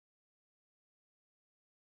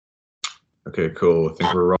Okay, cool. I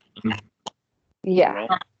think we're rolling. Yeah.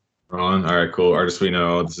 We're on. All right, cool. Artist we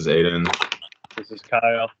know. This is Aidan. This is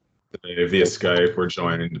Kyle. Today via Skype, we're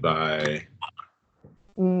joined by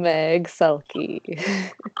Meg Selkey.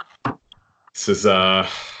 This is a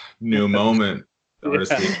new moment. Yeah.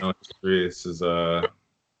 Artist we know history. This is I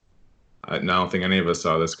don't think any of us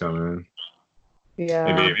saw this coming.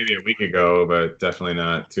 Yeah. Maybe a week ago, but definitely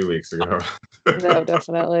not 2 weeks ago. No,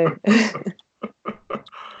 definitely.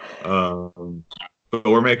 But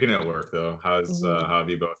we're making it work though. How have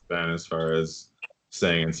you both been as far as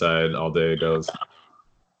staying inside all day goes?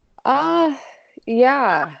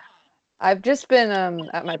 Yeah. I've just been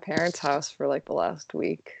at my parents' house for like the last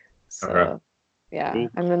week. So Okay. yeah, Cool.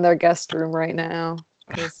 I'm in their guest room right now.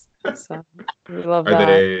 So we love Are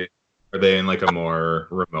that. they in like a more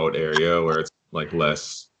remote area where it's like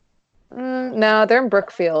less? No, they're in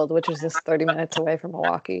Brookfield, which is just 30 minutes away from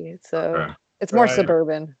Milwaukee. So Okay. it's more Right.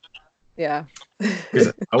 suburban. Yeah.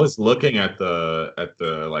 Because I was looking at the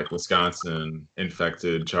like Wisconsin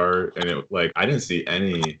infected chart, and it like I didn't see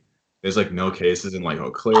any. There's like no cases in like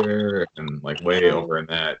Eau Claire and like way over in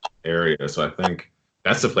that area. So I think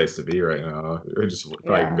that's the place to be right now. Or just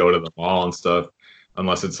probably Yeah. go to the mall and stuff,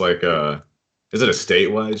 unless it's like is it a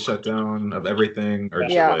statewide shutdown of everything, or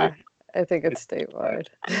just Yeah. like I think it's statewide.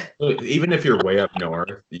 even if you're way up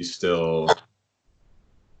north,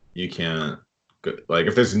 you can't like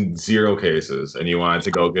if there's 0 cases and you wanted to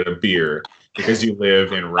go get a beer because you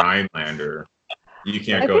live in Rhinelander, you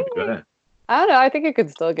can't go do that. I don't know. I think you could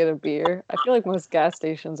still get a beer. I feel like most gas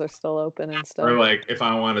stations are still open and stuff. Or like if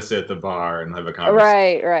I want to sit at the bar and have a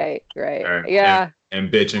conversation, Right. and, Yeah.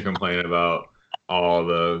 and bitch and complain about all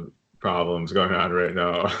the problems going on right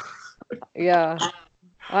now. Yeah.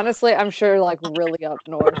 Honestly, I'm sure like really up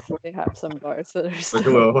north they have some bars that are Like a still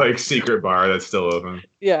little like secret bar that's still open.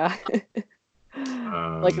 yeah.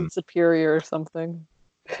 Like in Superior or something.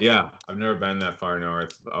 Yeah, I've never been that far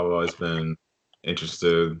north. I've always been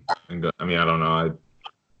interested in I mean, I don't know.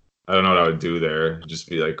 I don't know what I would do there. Just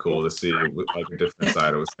be like cool to see like a different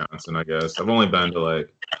side of Wisconsin, I guess. I've only been to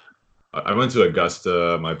like I went to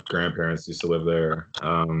Augusta. My grandparents used to live there.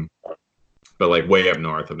 But like way up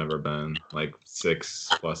north, I've never been. Like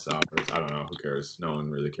 6+ hours. I don't know. Who cares? No one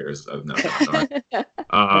really cares. I've never been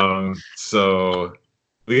north. So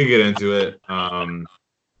we can get into it.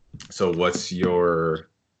 So what's your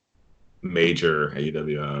major at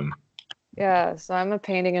UWM? Yeah, so I'm a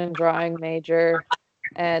painting and drawing major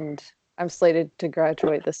and I'm slated to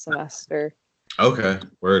graduate this semester. Okay,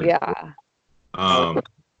 word. Yeah.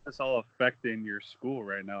 It's all affecting your school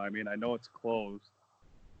right now. I mean, I know it's closed.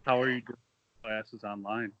 How are you doing classes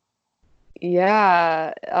online?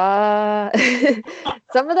 Yeah.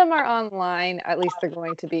 Some of them are online, at least they're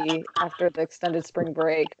going to be after the extended spring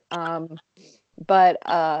break. But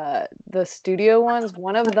the studio ones,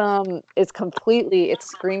 one of them is it's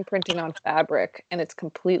screen printing on fabric and it's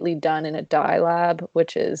completely done in a dye lab,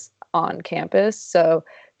 which is on campus. So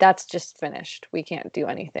that's just finished. We can't do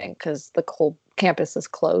anything because the whole campus is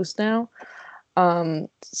closed now. And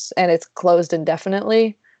it's closed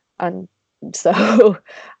indefinitely. So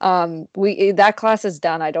that class is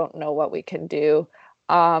done. I don't know what we can do.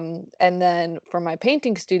 And then for my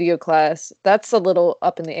painting studio class, that's a little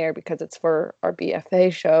up in the air because it's for our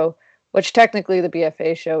BFA show, which technically the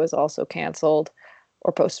BFA show is also canceled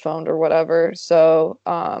or postponed or whatever. So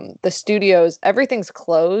the studios, everything's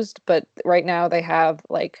closed, but right now they have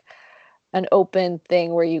like an open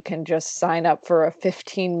thing where you can just sign up for a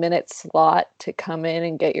 15-minute slot to come in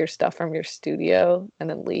and get your stuff from your studio and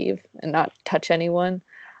then leave and not touch anyone.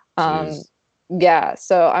 Yeah,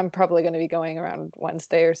 so I'm probably going to be going around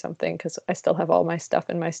Wednesday or something because I still have all my stuff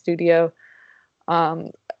in my studio.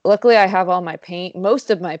 Luckily, I have all most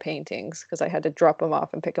of my paintings because I had to drop them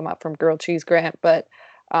off and pick them up from Girl Cheese Grant. But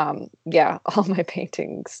yeah, all my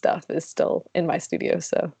painting stuff is still in my studio.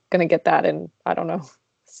 So going to get that and I don't know,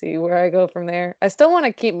 see where I go from there. I still want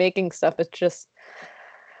to keep making stuff. It's just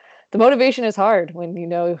the motivation is hard when you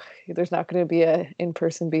know there's not going to be a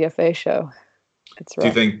in-person BFA show. It's rough. Do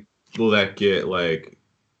you think will that get like?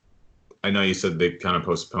 I know you said they kind of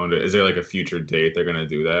postponed it. Is there like a future date they're gonna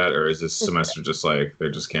do that, or is this semester just like they're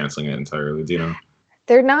just canceling it entirely? Do you know?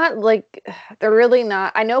 They're not like they're really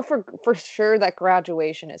not. I know for sure that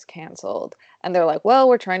graduation is canceled, and they're like, well,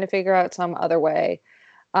 we're trying to figure out some other way.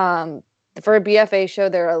 For a BFA show,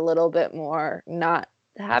 they're a little bit more not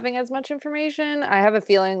having as much information. I have a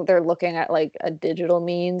feeling they're looking at like a digital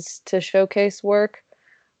means to showcase work.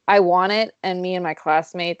 I want it, and me and my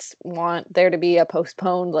classmates want there to be a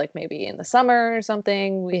postponed, like maybe in the summer or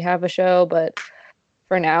something. We have a show, but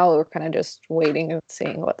for now, we're kind of just waiting and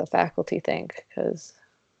seeing what the faculty think because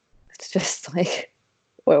it's just like,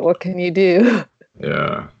 what can you do?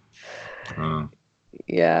 Yeah.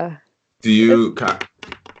 Yeah. Do you,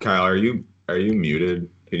 Kyle? Are you muted?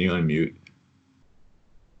 Can you unmute?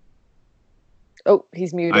 Oh,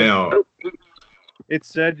 he's muted. I know. It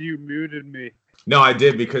said you muted me. No, I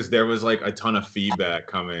did because there was like a ton of feedback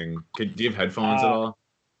coming. Do you have headphones at all?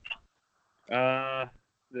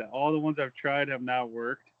 All the ones I've tried have not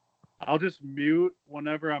worked. I'll just mute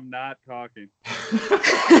whenever I'm not talking.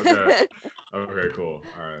 Okay. Okay, cool.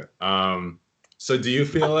 All right. So do you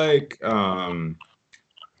feel like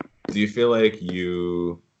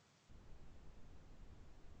you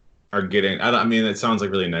are getting, I mean, it sounds like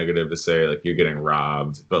really negative to say like you're getting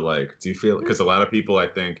robbed, but like, do you feel, because a lot of people I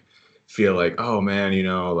think feel like, oh man,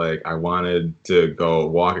 like I wanted to go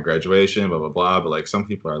walk at graduation, blah, blah, blah. But like some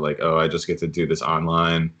people are like, oh, I just get to do this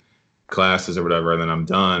online classes or whatever, and then I'm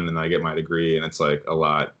done and I get my degree. And it's like a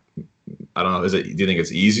lot. I don't know. Do you think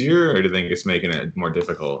it's easier or do you think it's making it more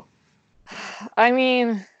difficult? I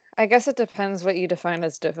mean, I guess it depends what you define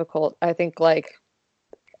as difficult. I think like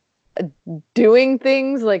doing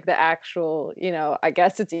things like the actual, I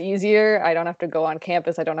guess it's easier. I don't have to go on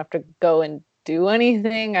campus. I don't have to go and do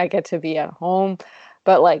anything. I get to be at home.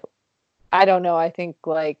 But like, I don't know. I think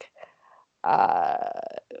like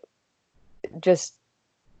just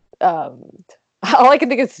um all I can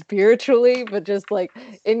think is spiritually, but just like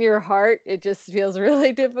in your heart, it just feels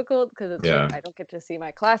really difficult because it's Yeah. like I don't get to see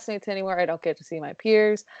my classmates anymore. I don't get to see my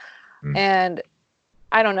peers. Mm. And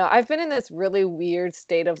I don't know. I've been in this really weird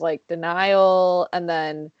state of like denial and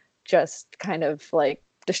then just kind of like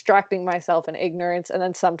distracting myself in ignorance. And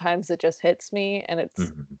then sometimes it just hits me. And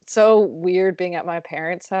it's so weird being at my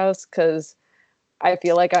parents' house because I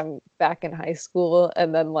feel like I'm back in high school.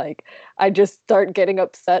 And then like I just start getting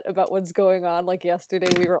upset about what's going on. Like yesterday,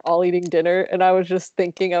 we were all eating dinner and I was just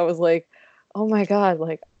thinking, I was like, oh my God,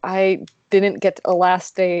 like I didn't get a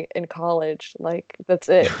last day in college. Like that's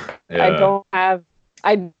it. Yeah.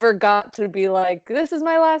 I forgot to be like, this is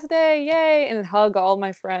my last day, yay, and hug all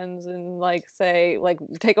my friends and like say, like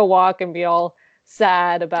take a walk and be all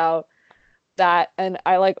sad about that. And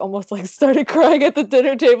I like almost like started crying at the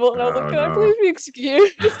dinner table and I was like, Oh can I no. please be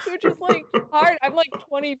excused? Which is like hard. I'm like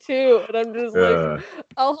 22 and I'm just like, Yeah.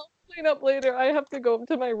 I'll help clean up later. I have to go up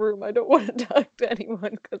to my room. I don't want to talk to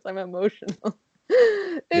anyone because I'm emotional.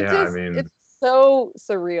 Yeah, I mean, It's so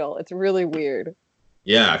surreal. It's really weird.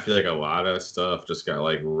 yeah, I feel like a lot of stuff just got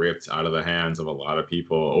like ripped out of the hands of a lot of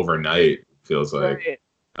people overnight, feels like. Right.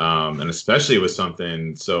 And especially with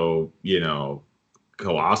something so,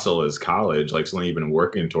 colossal as college, like something you've been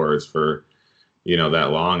working towards for, that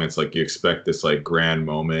long. It's like you expect this like grand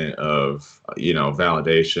moment of,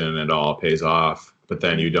 validation and it all pays off. But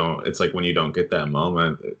then you don't, it's like when you don't get that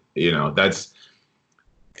moment, that's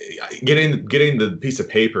getting the piece of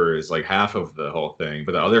paper is like half of the whole thing,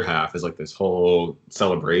 but the other half is like this whole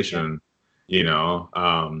celebration, you know.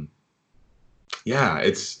 Yeah,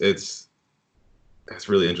 it's that's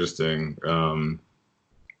really interesting.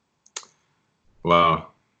 Wow.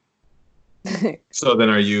 So then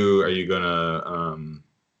are you gonna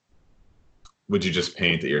would you just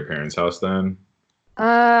paint at your parents' house then?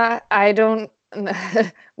 I don't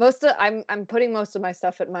I'm putting most of my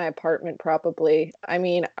stuff at my apartment probably. I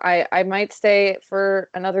mean, I might stay for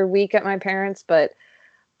another week at my parents', but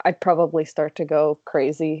I'd probably start to go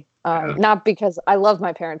crazy. Yeah. Not because I love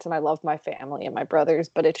my parents and I love my family and my brothers,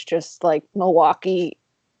 but it's just like Milwaukee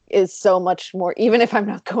is so much more, even if I'm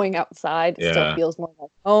not going outside, it still Yeah. feels more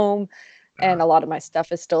like home. And a lot of my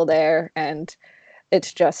stuff is still there. And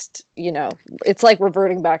it's just, it's like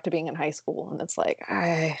reverting back to being in high school. And it's like,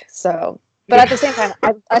 but at the same time,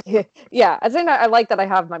 yeah, at the same time, I like that I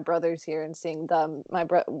have my brothers here and seeing them.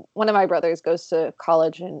 One of my brothers goes to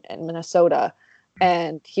college in Minnesota,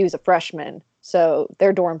 and he was a freshman, so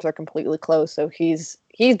their dorms are completely closed. So he's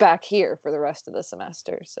back here for the rest of the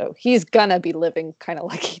semester. So he's gonna be living kind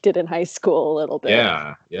of like he did in high school a little bit.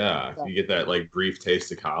 Yeah. So. You get that like brief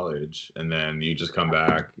taste of college and then you just come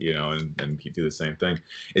back, and keep do the same thing.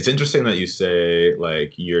 It's interesting that you say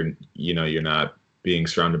like you're not being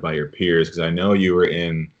surrounded by your peers, because I know you were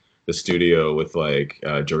in the studio with like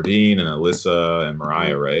Jordine and Alyssa and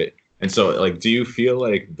Mariah, right? And so like do you feel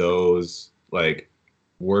like those like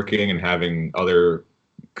working and having other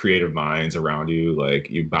creative minds around you, like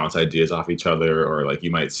you bounce ideas off each other, or like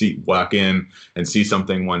you might walk in and see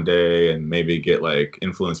something one day and maybe get like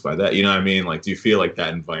influenced by that, you know what I mean? Like do you feel like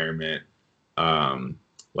that environment,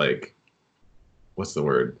 like what's the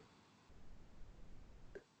word,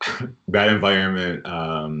 that environment,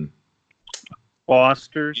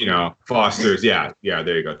 Fosters. fosters, yeah,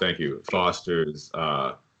 there you go, thank you, fosters,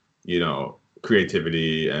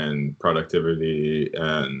 creativity and productivity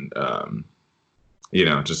and you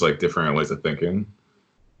know, just like different ways of thinking.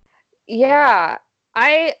 Yeah,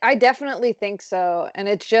 I definitely think so. And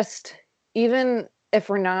it's just, even if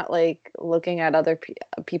we're not like looking at other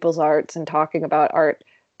people's arts and talking about art,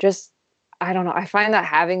 just, I don't know, I find that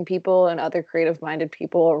having people and other creative minded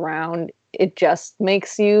people around, it just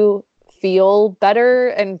makes you feel better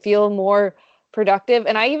and feel more productive.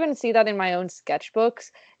 And I even see that in my own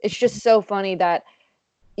sketchbooks. It's just so funny that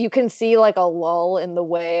you can see like a lull in the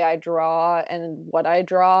way I draw and what I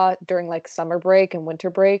draw during like summer break and winter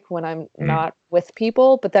break when I'm not with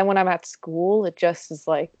people. But then when I'm at school, it just is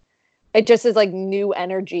like new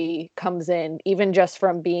energy comes in, even just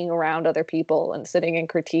from being around other people and sitting in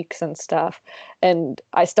critiques and stuff. And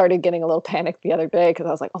I started getting a little panicked the other day because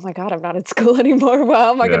I was like, oh my God, I'm not in school anymore.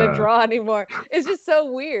 How am I going to draw anymore? It's just so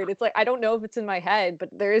weird. It's like, I don't know if it's in my head, but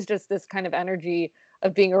there is just this kind of energy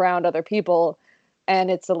of being around other people.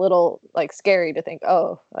 And it's a little like scary to think,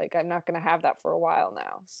 oh, like I'm not going to have that for a while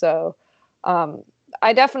now. So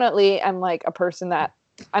I definitely am like a person that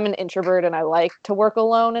I'm an introvert and I like to work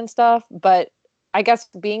alone and stuff. But I guess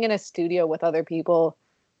being in a studio with other people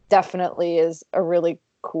definitely is a really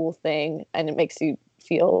cool thing. And it makes you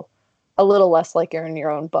feel a little less like you're in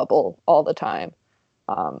your own bubble all the time.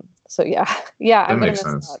 So yeah, yeah, That I'm going makes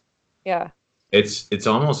to miss sense. that. Yeah. It's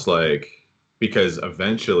almost like, because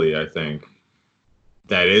eventually I think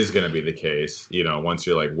that is going to be the case, you know, once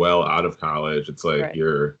you're like well out of college, it's like Right.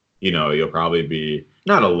 you're, you know, you'll probably be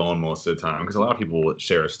not alone most of the time, because a lot of people will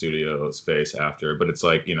share a studio space after, but it's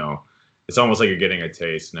like, you know, it's almost like you're getting a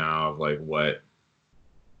taste now of like what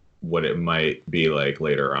it might be like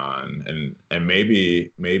later on, and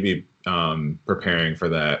maybe preparing for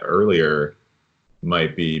that earlier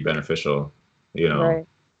might be beneficial, you know. Right.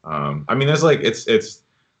 I mean, there's like it's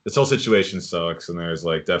this whole situation sucks, and there's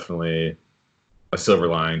like definitely a silver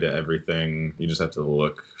line to everything. You just have to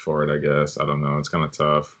look for it, I guess. I don't know. It's kind of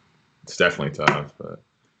tough. It's definitely tough, but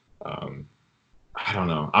um, I don't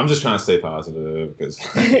know. I'm just trying to stay positive because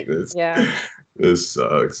like, Yeah. this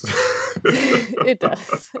sucks. It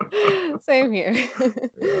does. Same here.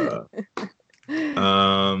 Yeah.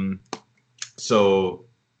 Um. So,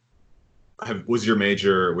 was your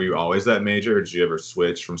major? Were you always that major, or did you ever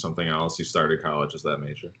switch from something else? You started college as that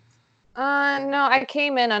major. No, I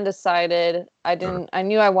came in undecided. Okay. I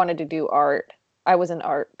knew I wanted to do art. I was in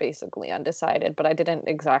art basically undecided, but I didn't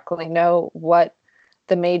exactly know what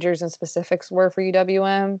the majors and specifics were for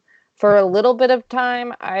UWM. For a little bit of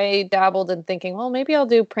time, I dabbled in thinking, well, maybe I'll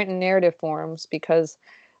do print and narrative forms because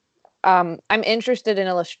I'm interested in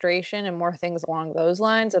illustration and more things along those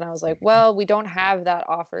lines. And I was like, well, we don't have that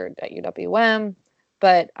offered at UWM,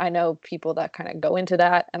 but I know people that kind of go into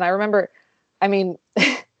that. And I remember, I mean,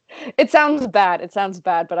 it sounds bad. It sounds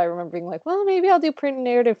bad, but I remember being like, well, maybe I'll do print and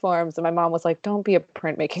narrative forms. And my mom was like, don't be a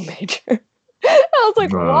printmaking major. I was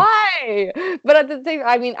like, Uh, why? But at the same,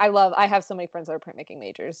 I mean, I have so many friends that are printmaking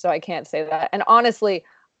majors, so I can't say that. And honestly,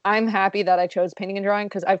 I'm happy that I chose painting and drawing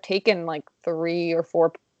because I've taken like 3 or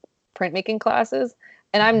 4 printmaking classes,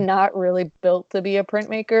 and I'm not really built to be a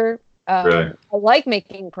printmaker. really? I like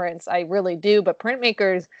making prints, I really do, but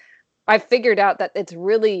printmakers, I figured out that it's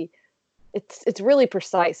really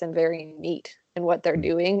precise and very neat in what they're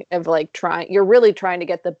doing of like you're really trying to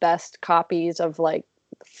get the best copies of like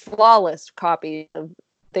flawless copies of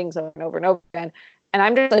things over and over again. And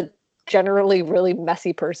I'm just a generally really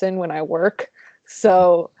messy person when I work.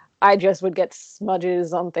 So I just would get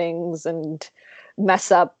smudges on things and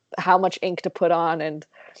mess up how much ink to put on. And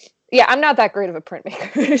yeah, I'm not that great of a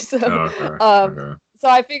printmaker. Oh, okay. Okay. So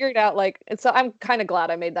I figured out like, and so I'm kind of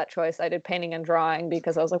glad I made that choice. I did painting and drawing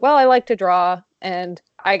because I was like, well, I like to draw and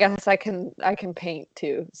I guess I can paint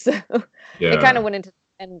too. So it kind Yeah. of went into,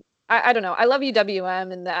 and I don't know. I love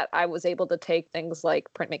UWM in that I was able to take things like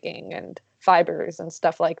printmaking and fibers and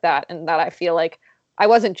stuff like that. And that I feel like I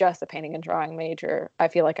wasn't just a painting and drawing major. I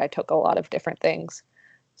feel like I took a lot of different things.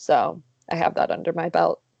 So I have that under my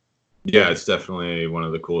belt. Yeah, it's definitely one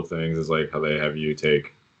of the cool things is like how they have you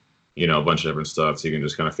take, you know, a bunch of different stuff so you can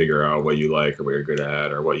just kind of figure out what you like or what you're good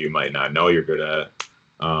at or what you might not know you're good at.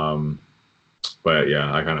 Um, but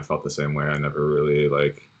yeah, I kind of felt the same way. I never really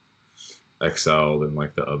like excelled in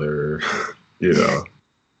like the other, you know,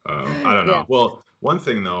 I don't Yeah. know. Well, one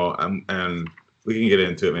thing though, and we can get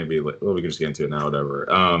into it maybe, well, we can just get into it now, whatever.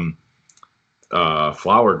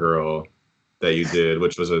 Flower Girl that you did,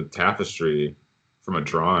 which was a tapestry from a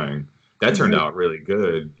drawing, that turned Mhm. out really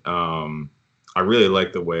good. I really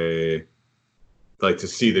like the way, like to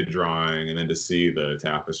see the drawing and then to see the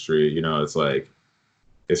tapestry, you know, it's like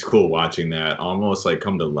it's cool watching that almost like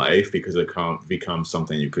come to life because it becomes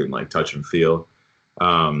something you can like touch and feel.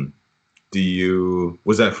 Um,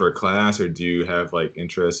 was that for a class, or do you have like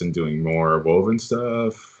interest in doing more woven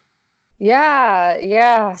stuff?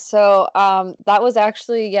 Yeah. So that was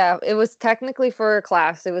actually, yeah, it was technically for a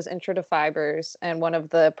class. It was Intro to Fibers, and one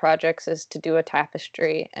of the projects is to do a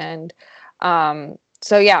tapestry. And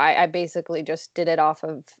so yeah, I basically just did it off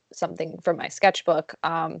of something from my sketchbook.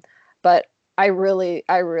 But I really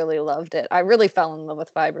loved it. I really fell in love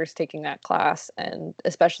with fibers taking that class, and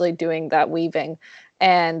especially doing that weaving.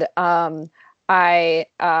 And I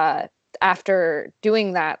after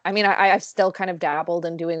doing that, I mean, I've still kind of dabbled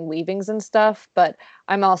in doing weavings and stuff, but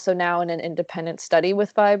I'm also now in an independent study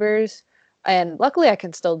with fibers, and luckily I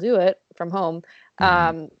can still do it from home.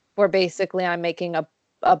 Mhm. Where basically I'm making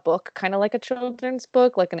a book, kind of like a children's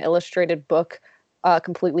book, like an illustrated book,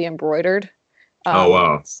 completely embroidered. Oh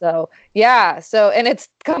wow. So yeah, so and it's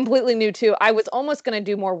completely new too. I was almost going to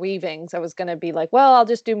do more weavings. I was going to be like, well, I'll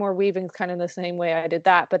just do more weavings kind of the same way I did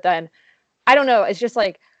that, but then I don't know, it's just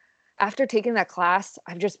like after taking that class,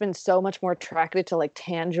 I've just been so much more attracted to like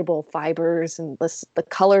tangible fibers and the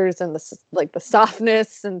colors and like the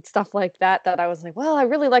softness and stuff like that. That I was like, well, I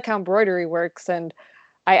really like how embroidery works. And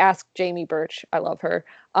I asked Jamie Birch, I love her.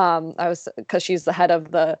 I was because she's the head of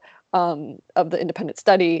the independent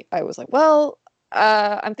study. I was like, well,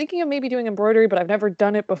 I'm thinking of maybe doing embroidery, but I've never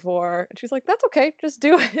done it before. And she's like, that's okay, just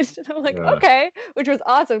do it. And I'm like, Yeah. okay, which was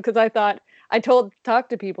awesome because I thought talked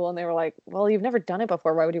to people and they were like, well, you've never done it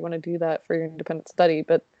before. Why would you want to do that for your independent study?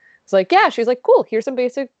 But it's like, yeah, she's like, cool, here's some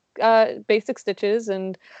basic stitches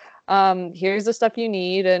and here's the stuff you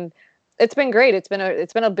need. And it's been great. It's been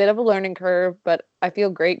a bit of a learning curve, but I feel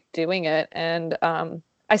great doing it. And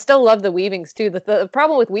I still love the weavings too. The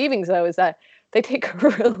problem with weavings though is that they take a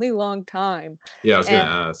really long time. Yeah, I was gonna And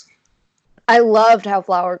ask. I loved how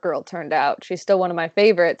Flower Girl turned out. She's still one of my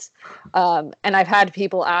favorites. And I've had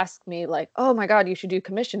people ask me like, "Oh my God, you should do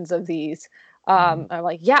commissions of these." Mhm. I'm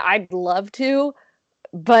like, "Yeah, I'd love to,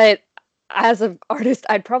 but as an artist,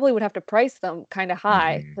 I'd probably would have to price them kind of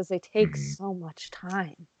high Mhm. because they take Mhm. so much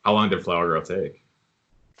time." How long did Flower Girl take?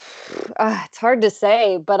 It's hard to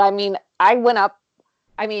say, but I mean, I went up.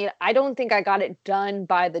 I mean, I don't think I got it done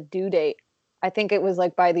by the due date. I think it was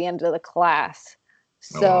like by the end of the class.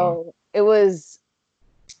 Oh wow. So it was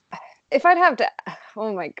if I'd have to,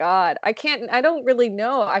 oh my God, I don't really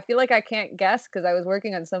know. I feel like I can't guess because I was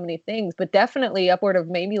working on so many things, but definitely upward of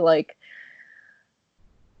maybe like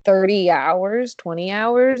 30 hours, 20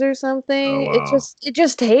 hours or Oh something. wow. It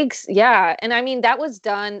just takes, yeah. And I mean, that was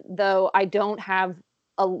done though. I don't have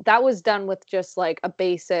that was done with just like a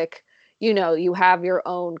basic, you have your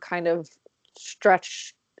own kind of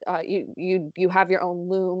stretch, you have your own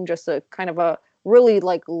loom, just a kind of a really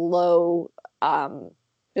like low,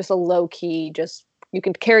 just a low key, just you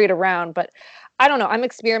can carry it around. But I don't know. I'm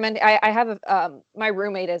experimenting. I have my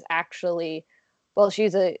roommate is actually, well,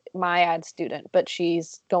 she's a MyAd student, but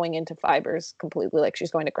she's going into fibers completely. Like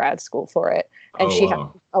she's going to grad school for it, and Oh she has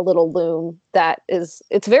wow. a little loom that it's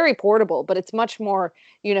very portable, but it's much more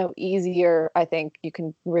easier. I think you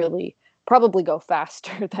can really probably go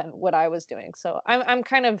faster than what I was doing. So I'm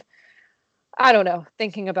kind of, I don't know,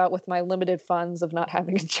 thinking about with my limited funds of not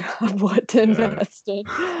having a job, what to Yeah. invest in.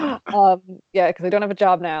 Yeah, because I don't have a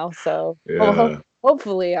job now, so Yeah.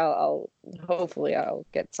 hopefully hopefully I'll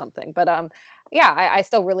get something. But yeah, I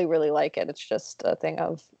still really really like it. It's just a thing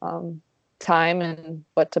of time and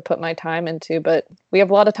what to put my time into. But we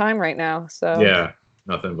have a lot of time right now, so Yeah.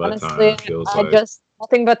 Nothing but time, honestly, it feels I like. just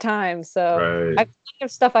nothing but time. So I Right. have plenty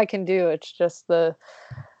of stuff I can do. It's just the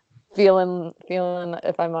feeling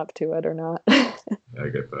if I'm up to it or not. I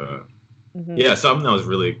get that. Hmm. Yeah, something that was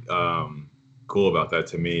really cool about that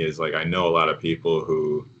to me is like I know a lot of people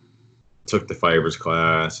who took the fibers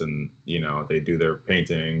class and they do their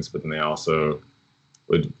paintings, but then they also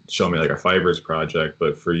would show me like a fibers project.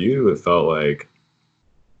 But for you, it felt like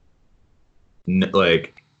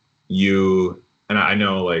you and I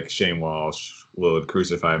know like Shane Walsh would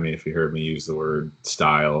crucify me if he heard me use the word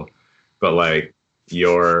style, but like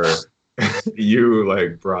your you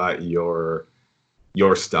like brought your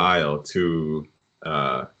style to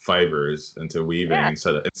fibers and to weaving Yeah.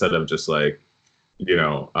 instead of just like you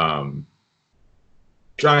know um,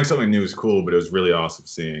 trying something new is cool, but it was really awesome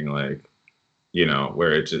seeing like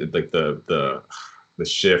where it just like the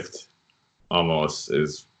shift almost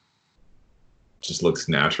is just looks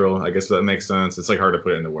natural. I guess that makes sense. It's like hard to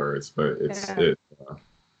put it into words, but Yeah. it.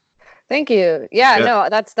 Thank you. Yeah, Yeah. no,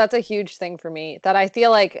 that's a huge thing for me that I feel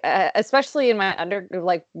like, especially in my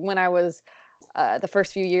like when I was the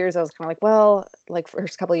first few years I was kind of like, well, like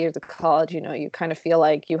first couple of years of college, you know, you kind of feel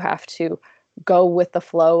like you have to go with the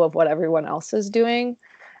flow of what everyone else is doing.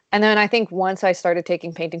 And then I think once I started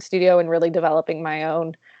taking painting studio and really developing my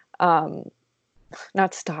own, um,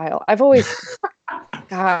 not style.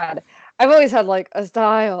 God, I've always had like a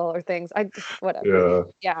style or things. Whatever.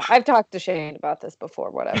 Yeah. Yeah, I've talked to Shane about this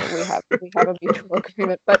before. Whatever. We have a mutual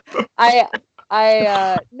agreement. But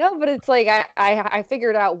no, but it's like I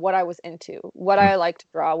figured out what I was into, what I like to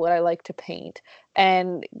draw, what I like to paint,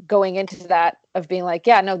 and going into that of being like,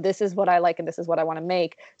 yeah, no, this is what I like and this is what I want to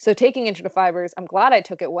make. So taking Intro to Fibers, I'm glad I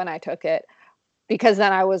took it when I took it, because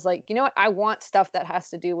then I was like, you know what? I want stuff that has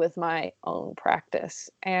to do with my own practice.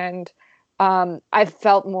 And I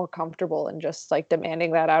felt more comfortable in just like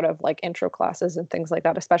demanding that out of like intro classes and things like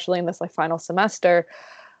that, especially in this like final semester.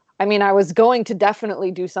 I mean, I was going to definitely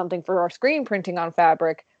do something for our screen printing on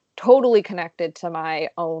fabric, totally connected to my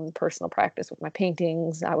own personal practice with my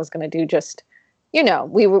paintings. I was going to do just, you know,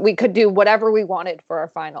 we could do whatever we wanted for our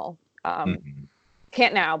final. Mhm.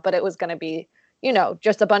 Can't now, but it was going to be, you know,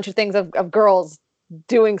 just a bunch of things of girls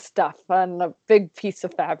doing stuff on a big piece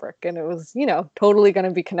of fabric. And it was, you know, totally going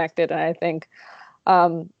to be connected. And I think,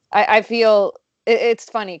 I feel it's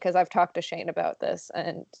funny because I've talked to Shane about this,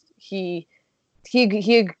 and he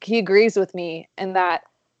agrees with me in that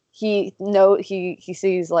he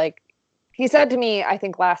sees, like, he said to me, I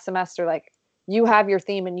think last semester, like, you have your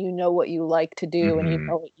theme and you know what you like to do and you Mhm.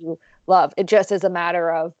 know what you love. It just is a matter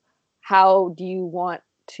of how do you want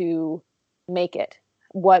to make it?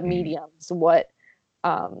 What Mhm. mediums, what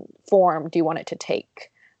form do you want it to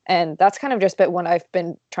take? And that's kind of just been what I've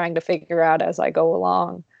been trying to figure out as I go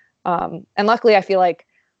along. And luckily, I feel like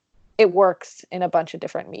it works in a bunch of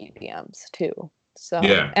different mediums too. So,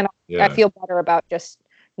 Yeah. and I Yeah. feel better about just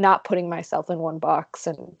not putting myself in one box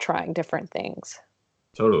and trying different things.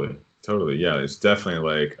 Totally. Totally. Yeah. It's definitely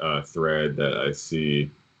like a thread that I see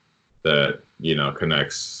that, you know,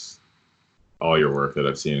 connects all your work that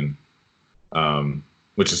I've seen,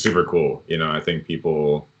 which is super cool. You know, I think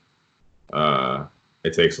people, uh,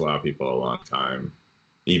 it takes a lot of people a long time,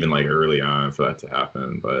 even like early on, for that to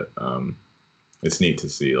happen. But it's neat to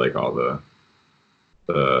see like all the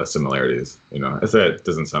similarities. You know, if that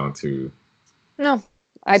doesn't sound too No,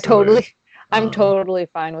 I silly. totally, I'm Um, totally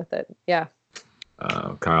fine with it. Yeah.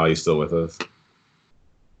 Kyle, you still with us?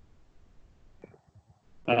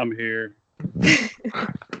 I'm here.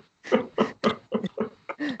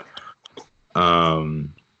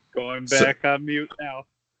 Um, Going so, back on mute now.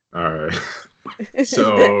 all right. This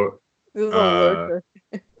So, is a uh, lurker.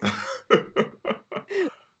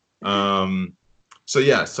 um, so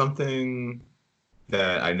yeah, something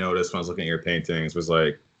that I noticed when I was looking at your paintings was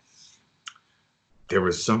like there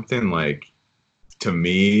was something like to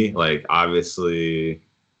me, like obviously,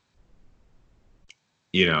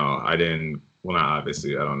 you know, I didn't. Well, not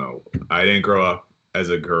obviously. I don't know. I didn't grow up as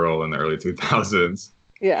a girl in the early 2000s.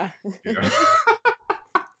 Yeah. You know,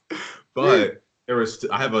 but there was.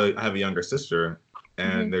 I have a younger sister, Mhm.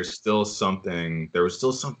 and there's still something. There was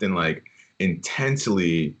still something like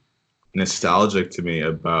intensely nostalgic to me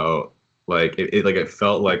about like it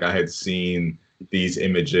felt like I had seen these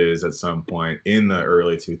images at some point in the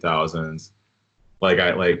early 2000s. I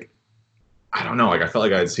don't know, like I felt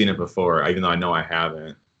like I had seen it before, even though I know I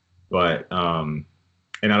haven't. But and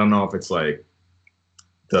I don't know if it's like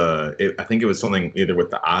I think it was something either with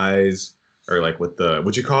the eyes or like with the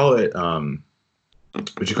would you call it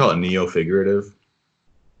neo figurative?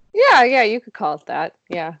 Yeah, yeah, you could call it that.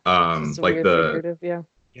 Yeah. Just a Like weird the figurative, yeah.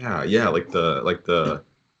 yeah, like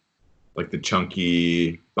the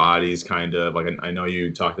chunky bodies kind of like I know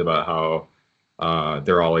you talked about how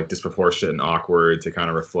they're all like disproportionate and awkward to kind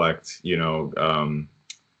of reflect, you know,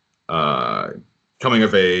 uh, coming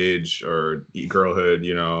of age or girlhood,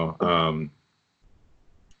 you know.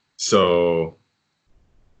 So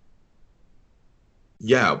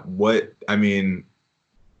yeah, what I mean,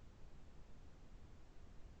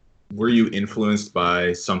 were you influenced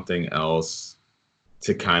by something else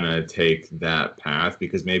to kind of take that path?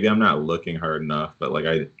 Because maybe I'm not looking hard enough, but like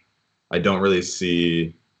I don't really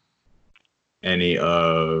see any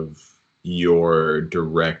of your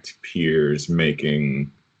direct peers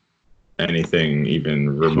making anything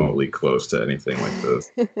even remotely close to anything like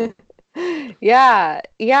this. Yeah,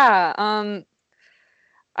 yeah.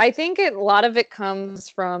 I think a lot of it comes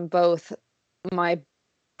from both my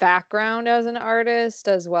background as an artist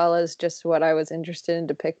as well as just what I was interested in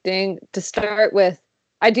depicting. To start with,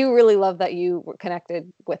 I do really love that you were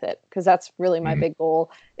connected with it, because that's really my big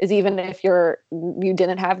goal, is even if you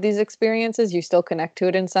didn't have these experiences, you still connect to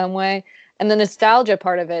it in some way. And the nostalgia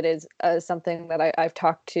part of it is something that I've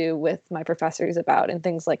talked to with my professors about and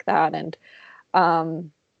things like that. And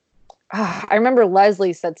I remember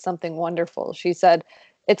Leslie said something wonderful. She said,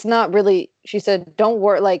 don't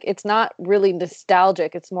worry, like, it's not really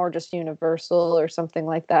nostalgic. It's more just universal or something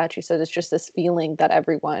like that. She said, it's just this feeling that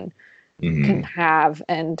everyone can have.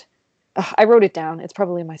 And I wrote it down. It's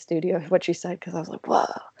probably in my studio, what she said, because I was like, whoa.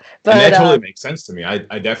 But and that totally makes sense to me. I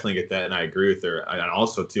definitely get that, and I agree with her. And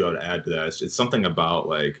also, too, I would add to that, it's something about,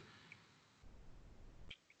 like,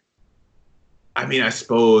 I mean, I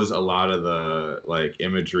suppose a lot of the, like,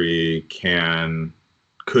 imagery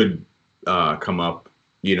could come up,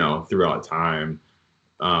 throughout time.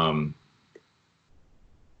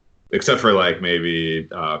 Except for, like, maybe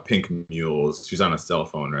Pink Mules. She's on a cell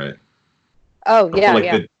phone, right? oh But yeah,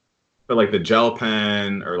 yeah, like the gel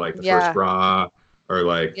pen, or like the first yeah, bra, or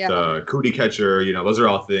like yeah. the cootie catcher, those are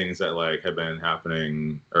all things that, like, have been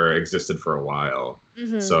happening or existed for a while.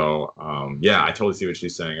 Mm-hmm. So yeah, I totally see what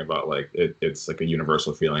she's saying about, like, it's like a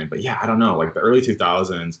universal feeling. But yeah, I don't know, like the early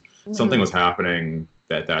 2000s, something Mm-hmm. was happening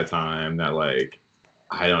at that time that, like,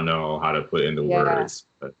 I don't know how to put into Yeah, words,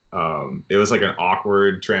 but it was like an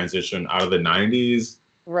awkward transition out of the 90s.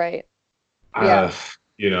 right. Yeah. uh,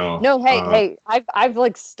 you know No, hey, uh, hey, I've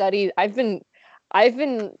like studied, I've been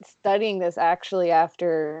studying this actually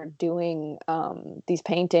after doing these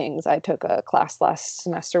paintings. I took a class last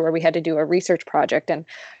semester where we had to do a research project, and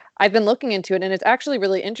I've been looking into it, and it's actually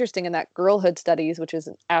really interesting in that girlhood studies, which is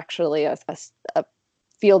actually a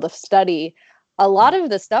field of study. A lot of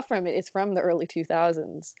the stuff from it is from the early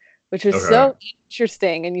 2000s, which is okay. so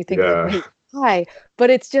interesting. And you think like, Yeah. wait, why? But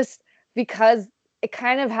it's just because it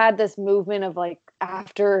kind of had this movement of like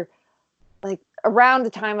after like around the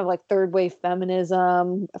time of like third wave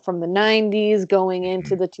feminism from the 90s going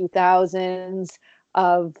into the 2000s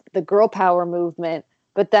of the girl power movement,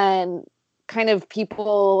 but then kind of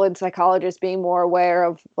people and psychologists being more aware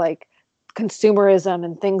of like consumerism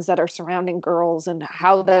and things that are surrounding girls and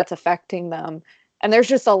how that's affecting them. And there's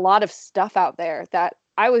just a lot of stuff out there that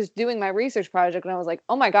I was doing my research project and I was like,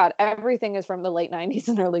 oh my God, everything is from the late 90s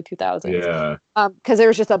and early 2000s. Yeah. Because there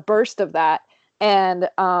was just a burst of that. And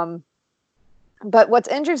but what's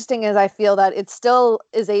interesting is I feel that it still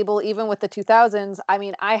is able, even with the 2000s. I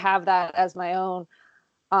mean, I have that as my own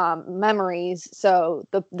memories. So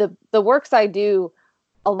the works I do,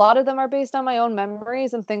 a lot of them are based on my own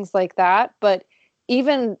memories and things like that. But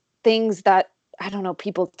even things that I don't know,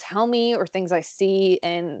 people tell me, or things I see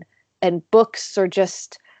in books, or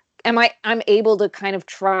just I'm able to kind of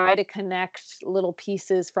try to connect little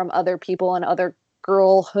pieces from other people and other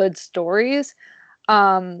girlhood stories.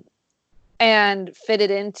 Um, and fit it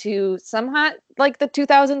into somewhat like the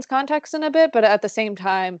 2000s context in a bit, but at the same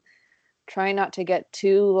time, try not to get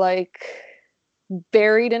too like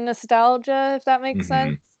buried in nostalgia, if that makes Hmm.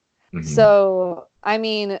 sense. Hmm. So, I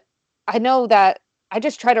mean, I know that I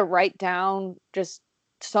just try to write down just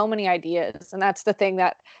so many ideas. And that's the thing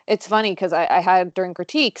that it's funny because I had during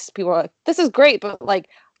critiques, people were like, this is great, but like,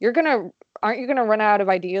 aren't you gonna run out of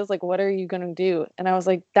ideas? Like, what are you gonna do? And I was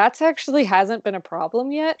like, that's actually hasn't been a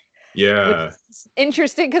problem yet, which Yeah. is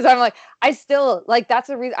interesting because I'm like, I still like that's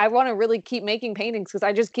the reason I want to really keep making paintings, because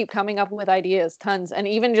I just keep coming up with ideas, tons, and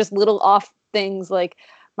even just little off things. Like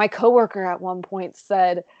my coworker at one point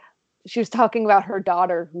said she was talking about her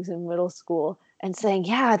daughter who's in middle school and saying,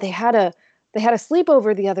 yeah, they had a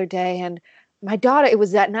sleepover the other day, and my daughter, it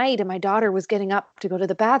was that night, and my daughter was getting up to go to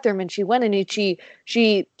the bathroom, and she went and she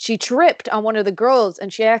tripped on one of the girls,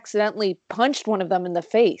 and she accidentally punched one of them in the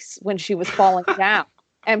face when she was falling down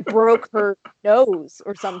and broke her nose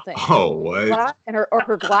or something, Oh, what? and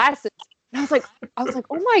her glasses. And I was like,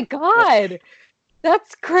 oh my God,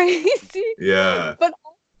 that's crazy. Yeah. But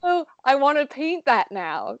also, I want to paint that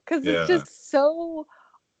now because it's Yeah. just so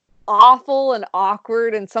awful and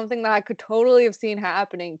awkward, and something that I could totally have seen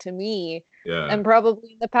happening to me Yeah. and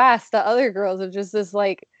probably in the past to other girls, of just this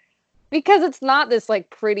like, because it's not this like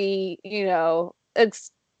pretty,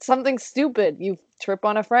 it's something stupid. You trip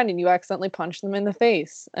on a friend and you accidentally punch them in the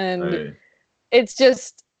face. And Right. it's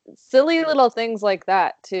just silly little things like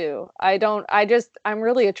that too. I'm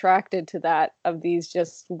really attracted to that, of these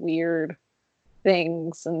just weird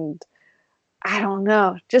things. And I don't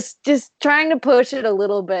know, just trying to push it a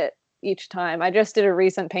little bit each time. I just did a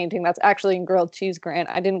recent painting that's actually in grilled cheese grant.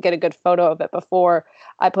 I didn't get a good photo of it before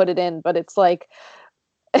I put it in, but it's like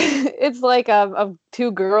it's like of two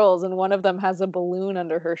girls, and one of them has a balloon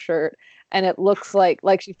under her shirt, and it looks like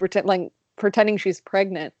she's pretending she's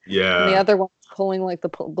pregnant, and the Yeah. other one's pulling like the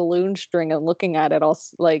balloon string and looking at it all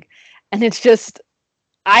like, and it's just,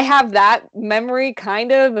 I have that memory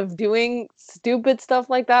kind of doing stupid stuff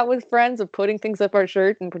like that with friends, of putting things up our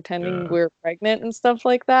shirt and pretending we're pregnant and stuff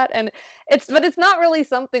like that. And but it's not really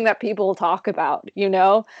something that people talk about, you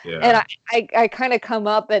know? And Yeah. I kind of come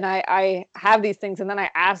up and I have these things, and then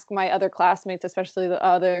I ask my other classmates, especially the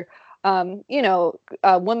other,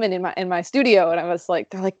 women in my studio. And I was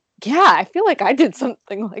like, they're like, yeah, I feel like I did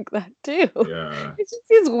something like that too. Yeah. It's just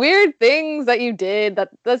these weird things that you did that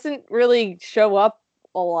doesn't really show up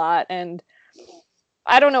a lot, and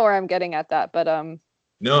I don't know where I'm getting at that, but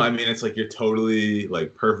No, I mean, it's like you're totally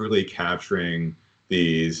like perfectly capturing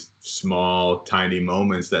these small, tiny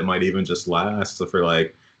moments that might even just last for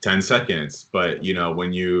like 10 seconds. But you know,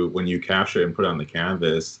 when you capture it and put it on the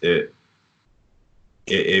canvas, it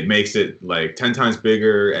makes it like 10 times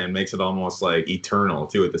bigger and makes it almost like eternal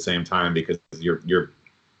too at the same time, because you're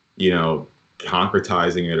you know,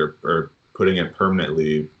 concretizing it or putting it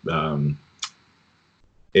permanently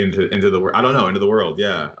into the world. I don't know, into the world.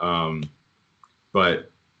 Yeah.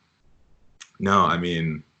 But no, I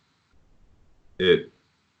mean, it,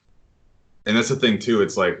 and that's the thing too.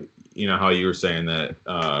 It's like, you know, how you were saying that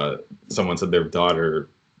someone said their daughter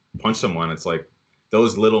punched someone. It's like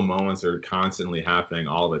those little moments are constantly happening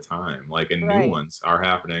all the time. Like, and new right. ones are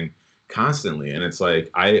happening constantly. And it's like,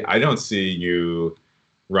 I don't see you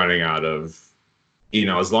running out of, you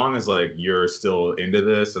know, as long as like you're still into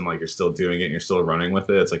this and like you're still doing it and you're still running with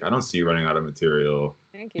it, it's like I don't see you running out of material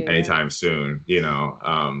Thank you. anytime soon, you know.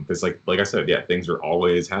 Because like I said, yeah, things are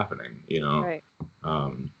always happening, you know. Right.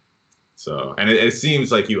 So, and it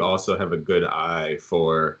seems like you also have a good eye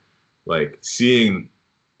for like seeing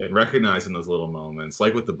and recognizing those little moments,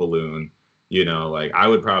 like with the balloon, you know. Like I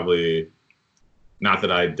would probably, not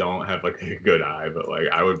that I don't have like a good eye, but like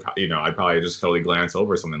I would, you know, I'd probably just totally glance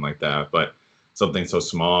over something like that. But something so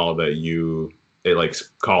small that it like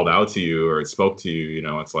called out to you or it spoke to you, you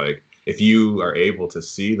know, it's like if you are able to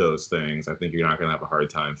see those things, I think you're not going to have a hard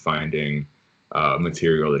time finding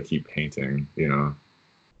material to keep painting, you know.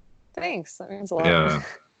 Thanks. That means a lot. Yeah.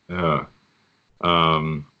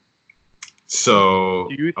 Yeah. So,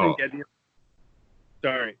 Do you think any?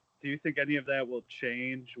 Sorry. Do you think any of that will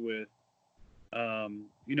change with?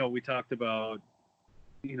 You know, we talked about,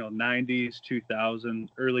 you know, 90s, 2000s,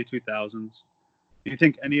 early 2000s. Do you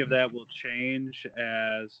think any of that will change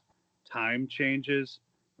as time changes?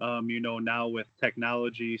 You know, now with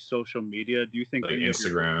technology, social media, do you think like any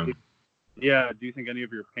Instagram. do you think any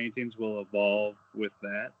of your paintings will evolve with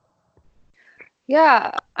that?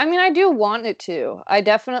 Yeah, I mean, I do want it to. I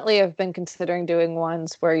definitely have been considering doing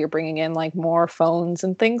ones where you're bringing in like more phones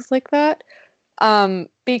and things like that.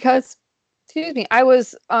 Because, excuse me, I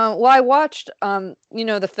watched,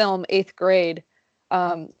 the film Eighth Grade.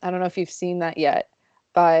 I don't know if you've seen that yet,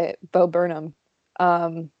 by Bo Burnham.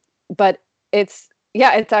 But it's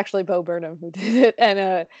actually Bo Burnham who did it,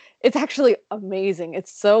 and it's actually amazing.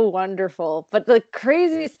 It's so wonderful. But the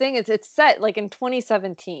craziest thing is it's set like in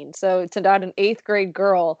 2017, so it's about an eighth grade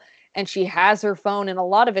girl, and she has her phone, and a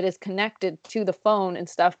lot of it is connected to the phone and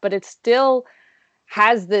stuff, but it still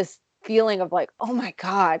has this feeling of like, oh my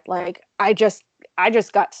god, like I just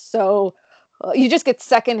got so, you just get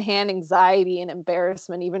secondhand anxiety and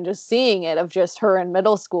embarrassment even just seeing it, of just her in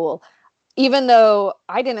middle school, even though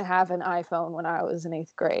I didn't have an iPhone when I was in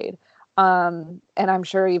eighth grade. And I'm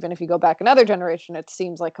sure even if you go back another generation, it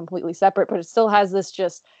seems like completely separate, but it still has this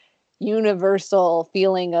just universal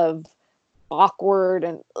feeling of awkward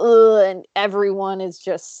and ugh, and everyone is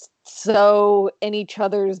just so in each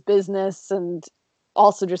other's business, and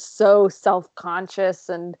also just so self-conscious.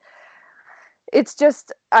 And it's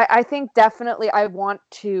just, I think definitely I want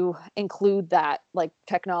to include that, like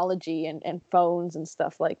technology and phones and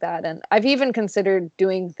stuff like that. And I've even considered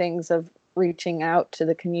doing things of reaching out to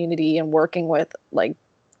the community and working with, like,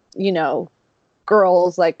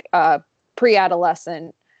 girls, like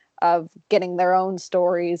pre-adolescent, of getting their own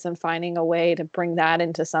stories and finding a way to bring that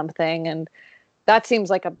into something. And that seems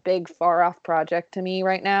like a big far off project to me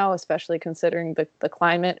right now, especially considering the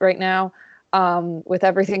climate right now, with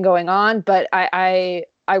everything going on. But I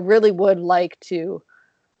really would like to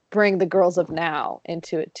bring the girls of now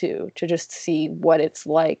into it too, to just see what it's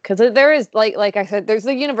like. Because there is, like I said, there's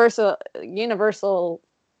the universal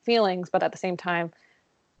feelings, but at the same time,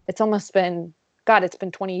 it's almost been, God, it's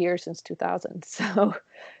been 20 years since 2000. So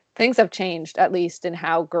things have changed, at least in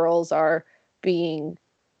how girls are being,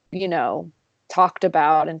 talked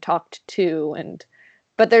about and talked to. And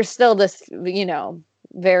but there's still this,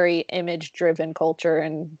 very image driven culture,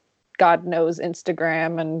 and God knows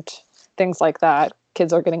Instagram and things like that.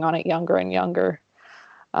 Kids are getting on it younger and younger.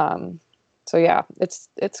 So yeah, it's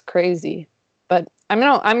crazy, but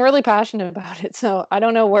I'm really passionate about it. So I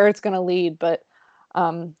don't know where it's going to lead, but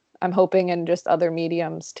I'm hoping in just other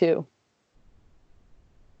mediums too.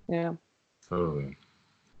 Yeah. Totally.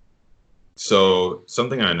 So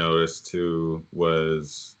something I noticed too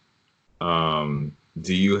was, do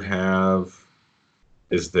you have,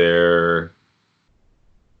 is there,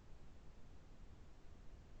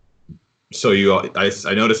 so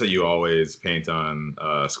I noticed that you always paint on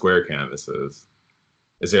square canvases.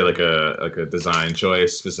 Is there like a design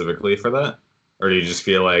choice specifically for that? Or do you just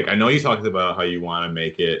feel like, I know you talked about how you want to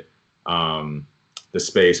make it the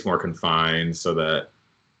space more confined so that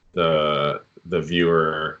the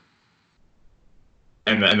viewer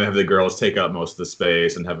and have the girls take up most of the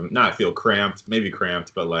space and have them not feel cramped, maybe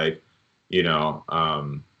cramped, but like, you know,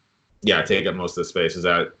 yeah, take up most of the space. Is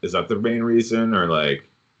that the main reason, or like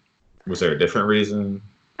was there a different reason?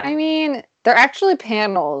 I mean, they're actually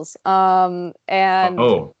panels. And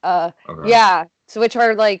Oh, okay. yeah, so which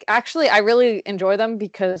are like actually I really enjoy them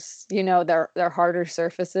because, you know, they're harder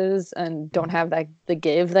surfaces and don't have that the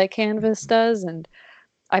give that canvas does. And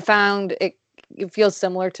I found it feels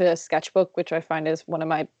similar to a sketchbook, which I find is one of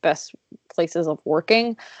my best places of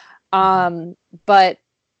working. But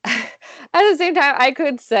at the same time, I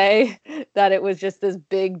could say that it was just this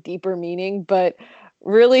big, deeper meaning. But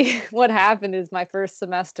really, what happened is my first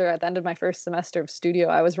semester, at the end of my first semester of studio,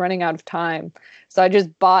 I was running out of time. So I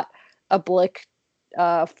just bought a Blick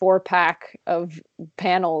 4-pack of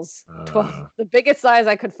panels, 12, the biggest size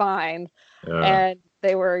I could find. Yeah. And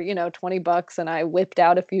they were, you know, $20, and I whipped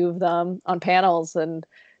out a few of them on panels, and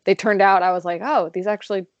they turned out, I was like, oh, these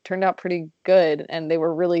actually turned out pretty good, and they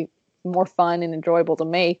were really more fun and enjoyable to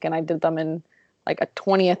make. And I did them in like a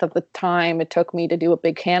 20th of the time it took me to do a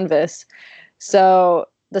big canvas. So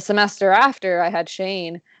the semester after, I had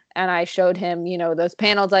Shane, and I showed him, you know, those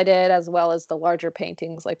panels I did as well as the larger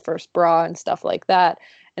paintings like First Bra and stuff like that.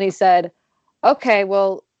 And he said, okay,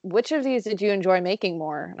 well, which of these did you enjoy making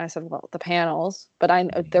more? And I said, well, the panels, but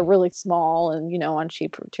they're really small and, you know, on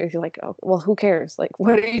cheap. He's like, oh, well, who cares? Like,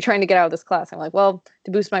 what are you trying to get out of this class? I'm like, well,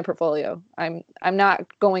 to boost my portfolio. I'm not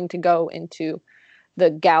going to go into the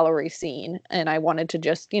gallery scene, and I wanted to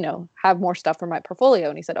just, you know, have more stuff for my portfolio.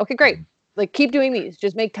 And he said, okay, great. Like, keep doing these.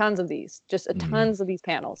 Just make tons of these. Just tons of these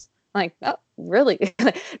panels. I'm like, oh, really?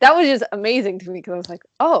 That was just amazing to me because I was like,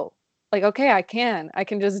 oh, like, okay, I can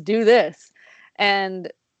just do this.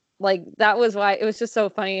 And like that was why it was just so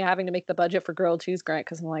funny having to make the budget for Girl Cheese Grant,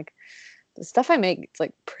 because I'm like, the stuff I make, it's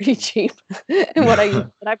like pretty cheap and what I use.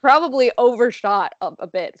 And I probably overshot a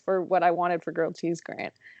bit for what I wanted for Girl Cheese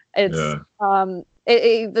Grant. It's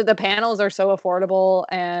the panels are so affordable,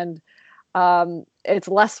 and it's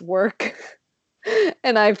less work.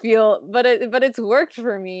 And I feel, but it's worked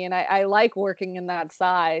for me, and I like working in that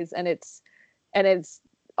size, and it's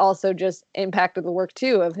also just impacted the work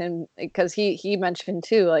too of him, because he mentioned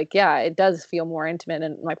too, like, yeah, it does feel more intimate,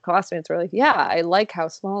 and my classmates were like, yeah, I like how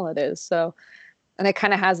small it is. So, and it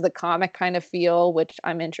kind of has the comic kind of feel, which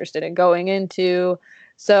I'm interested in going into.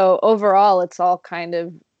 So overall, it's all kind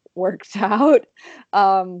of worked out,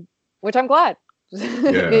 which I'm glad.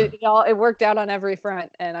 Yeah. It worked out on every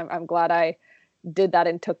front, and I'm glad I did that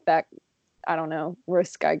and took that, I don't know,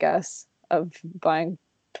 risk, I guess, of buying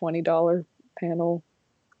 $20 panel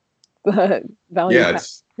value. Yeah,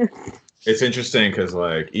 it's interesting because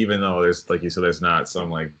like even though there's, like you said, there's not some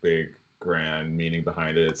like big grand meaning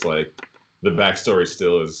behind it, it's like the backstory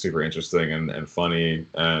still is super interesting and funny,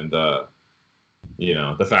 and you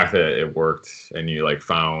know, the fact that it worked and you like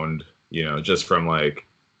found, you know, just from like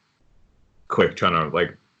quick trying to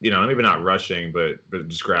like, you know, maybe not rushing but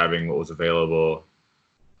just grabbing what was available,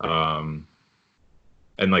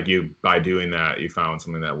 and like you, by doing that, you found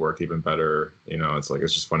something that worked even better. You know, it's like,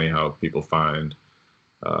 it's just funny how people find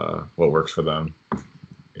what works for them,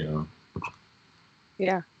 you know.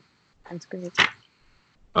 Yeah, that's great.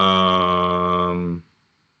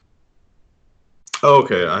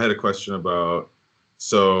 Okay, I had a question about,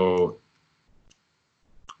 so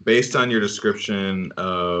based on your description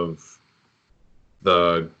of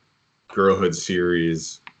the Girlhood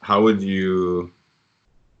series, how would you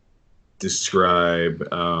describe,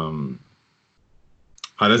 how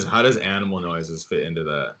does Animal Noises fit into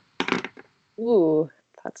that? Ooh,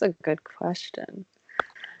 that's a good question.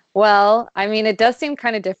 Well, I mean, it does seem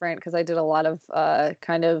kind of different because I did a lot of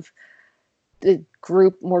kind of the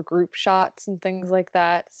more group shots and things like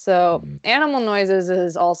that. So Animal Noises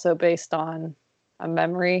is also based on a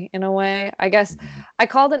memory in a way. I guess I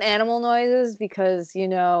called it Animal Noises because, you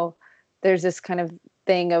know, there's this kind of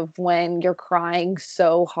thing of when you're crying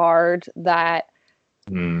so hard that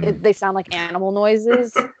They sound like animal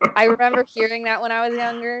noises. I remember hearing that when I was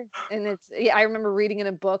younger, and I remember reading it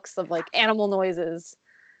in books of like animal noises,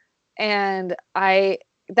 and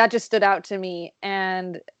that just stood out to me.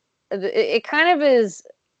 And it kind of is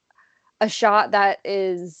a shot that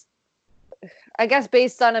is, I guess,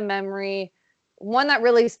 based on a memory. One that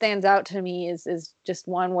really stands out to me is just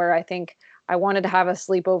one where I think I wanted to have a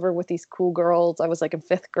sleepover with these cool girls. I was like in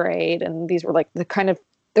 5th grade, and these were like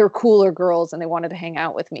they were cooler girls, and they wanted to hang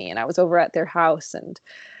out with me. And I was over at their house, and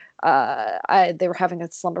they were having a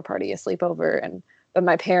slumber party, a sleepover, but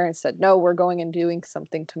my parents said, no, we're going and doing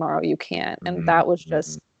something tomorrow. You can't. And that was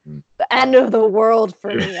just the end of the world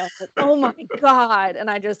for me. I was like, oh my God. And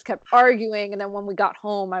I just kept arguing. And then when we got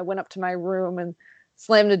home, I went up to my room and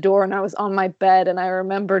slammed the door, and I was on my bed. And I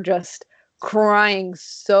remember just crying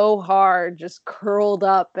so hard, just curled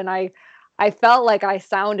up. And I felt like I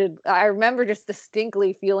remember just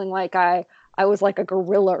distinctly feeling like I was like a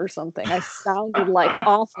gorilla or something. I sounded like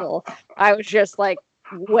awful. I was just like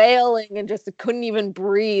wailing and just couldn't even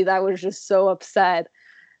breathe. I was just so upset.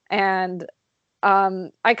 And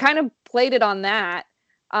I kind of played it on that.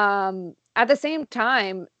 At the same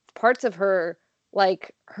time, parts of her,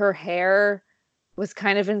 like her hair, was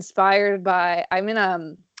kind of inspired by. I'm in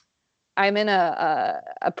a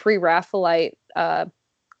pre-Raphaelite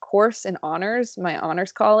course in honors, my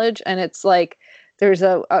honors college, and it's like there's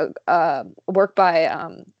a work by I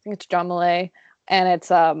think it's John Millay, and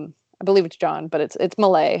it's I believe it's John, but it's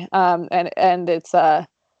Millay, and it's oh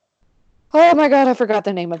my God, I forgot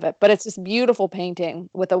the name of it, but it's this beautiful painting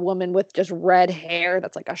with a woman with just red hair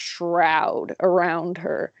that's like a shroud around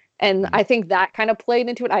her. And I think that kind of played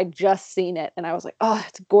into it. I just seen it and I was like, oh,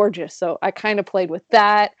 it's gorgeous. So I kind of played with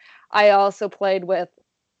that. I also played with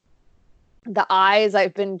the eyes.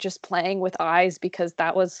 I've been just playing with eyes because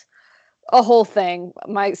that was a whole thing.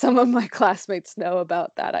 Some of my classmates know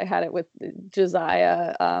about that. I had it with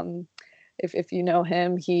Josiah. If you know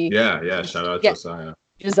him, yeah. Shout out Josiah.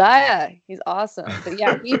 Josiah, he's awesome. But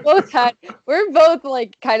yeah, we're both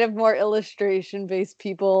like kind of more illustration based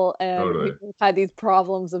people, and Totally. we both had these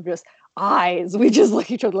problems of just eyes. We just look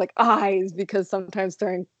at each other like eyes, because sometimes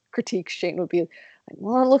during critiques, Shane would be like,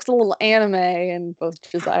 well, it looks a little anime, and both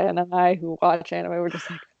Josiah and I who watch anime were just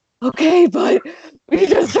like, okay, but we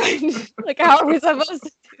just like, how are we supposed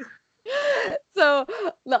to do? So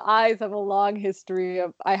the eyes have a long history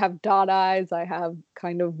of, I have dot eyes, I have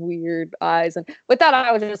kind of weird eyes, and with that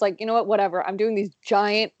I was just like, you know what, whatever, I'm doing these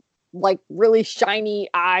giant, like really shiny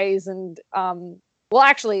eyes. And well,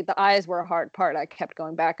 actually the eyes were a hard part. I kept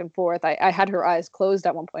going back and forth. I had her eyes closed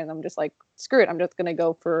at one point, and I'm just like, screw it, I'm just gonna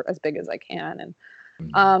go for as big as I can. And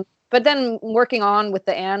but then working on with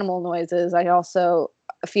the animal noises, I also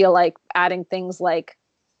feel like adding things like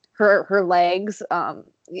her legs.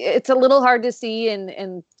 It's a little hard to see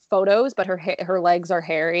in photos, but her legs are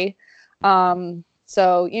hairy. So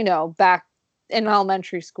back in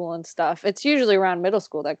elementary school and stuff, it's usually around middle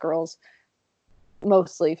school that girls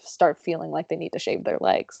mostly start feeling like they need to shave their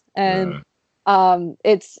legs. And I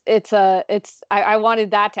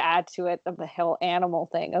wanted that to add to it, of the whole animal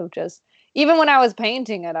thing of just, even when I was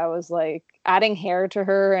painting it, I was like adding hair to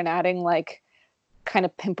her and adding like kind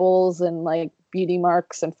of pimples and like beauty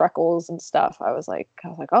marks and freckles and stuff. I was like,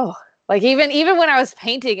 oh, like even when I was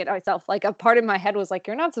painting it myself, like a part of my head was like,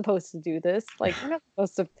 you're not supposed to do this. Like, you're not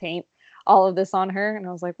supposed to paint all of this on her. And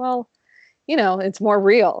I was like, well, it's more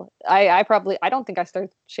real. I don't think I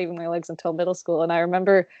started shaving my legs until middle school. And I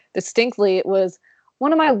remember distinctly, it was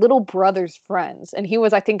one of my little brother's friends, and he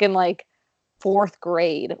was, I think, in like 4th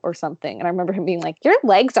grade or something. And I remember him being like, your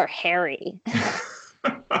legs are hairy.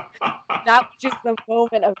 That was just the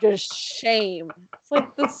moment of just shame. It's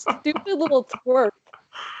like the stupid little twerp.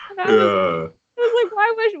 And I was like,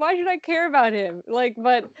 why should I care about him? Like,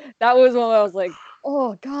 but that was when I was like,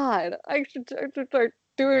 oh God, I should start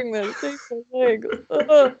doing this. Shave my legs.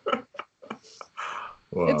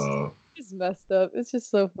 Wow. It's messed up. It's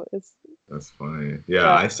just so fun. That's funny.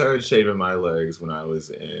 Yeah, I started shaving my legs when I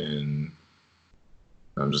was in.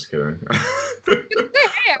 I'm just kidding.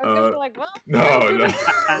 Hey, I was gonna be like, well, no.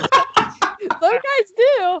 Some guys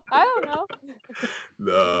do. I don't know.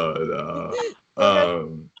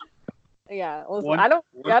 No. Yeah, listen, I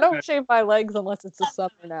don't shave my legs unless it's the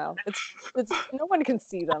summer now. It's no one can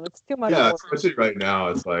see them. It's too much work. Especially right now.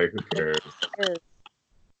 It's like, who cares?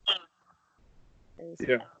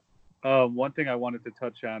 Yeah. One thing I wanted to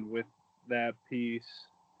touch on with that piece,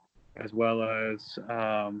 as well as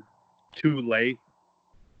Too Late.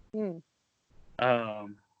 I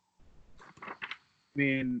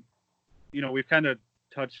mean, we've kind of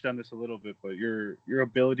touched on this a little bit, but your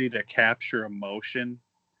ability to capture emotion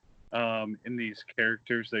in these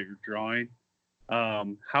characters that you're drawing. How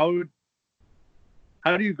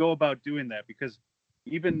do you go about doing that? Because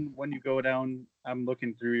even when you go down, I'm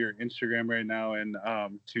looking through your Instagram right now, and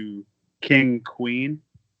to King Queen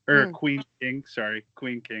or Queen King, sorry,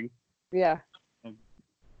 Queen King. Yeah.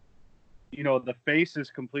 The face is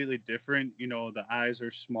completely different. The eyes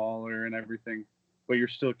are smaller and everything, but you're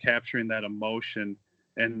still capturing that emotion,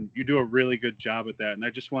 and you do a really good job at that. And I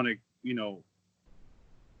just want to,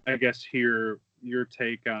 I guess, hear your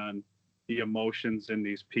take on the emotions in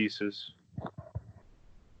these pieces.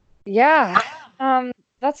 Yeah.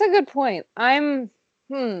 That's a good point. I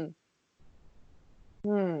mean,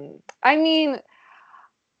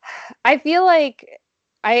 I feel like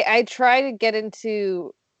I try to get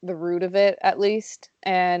into the root of it at least.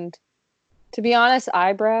 And to be honest,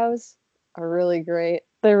 eyebrows are really great.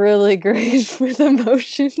 They're really great with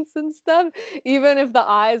emotions and stuff, even if the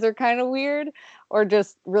eyes are kind of weird or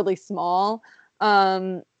just really small.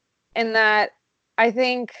 And that I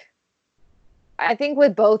think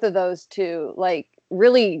with both of those two, like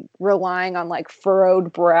really relying on like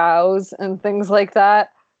furrowed brows and things like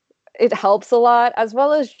that, it helps a lot, as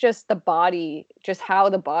well as just the body, just how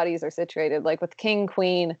the bodies are situated. Like with King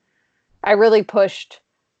Queen, I really pushed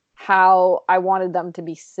how I wanted them to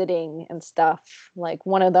be sitting and stuff. Like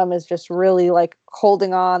one of them is just really like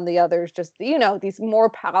holding on, the other's just, these more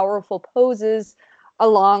powerful poses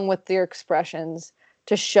along with their expressions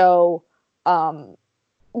to show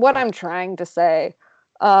what I'm trying to say.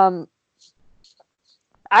 I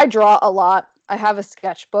draw a lot. I have a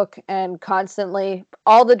sketchbook, and constantly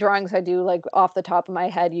all the drawings I do, like off the top of my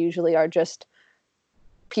head, usually are just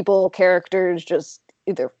people, characters, just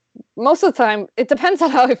either, most of the time, it depends on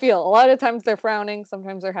how I feel. A lot of times they're frowning,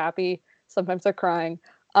 sometimes they're happy, sometimes they're crying.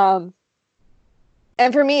 And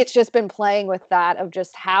for me, it's just been playing with that of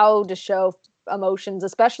just how to show emotions,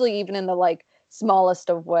 especially even in the like smallest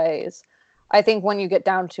of ways. I think when you get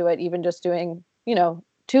down to it, even just doing,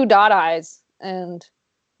 2 dot eyes and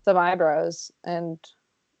some eyebrows and,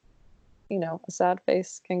 a sad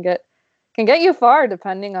face can get you far,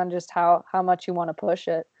 depending on just how much you want to push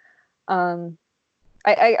it.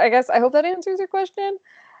 I guess I hope that answers your question.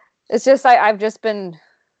 It's just I've just been,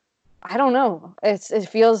 I don't know. It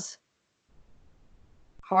feels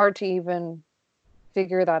hard to even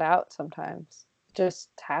figure that out sometimes. It just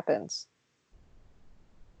happens.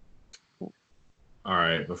 All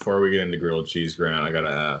right, before we get into grilled cheese, Grant, I gotta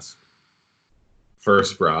ask.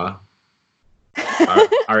 First bra,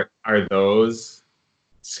 are those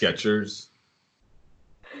Skechers?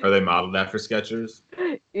 Are they modeled after Skechers?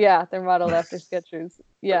 Yeah, they're modeled after Skechers.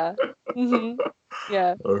 Yeah. Mm-hmm.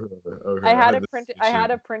 Yeah. Okay. I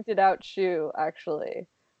had a printed out shoe actually,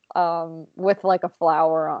 with like a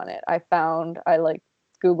flower on it. I like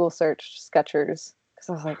Google searched Skechers because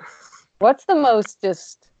I was like, what's the most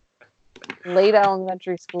just late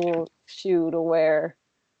elementary school shoe to wear?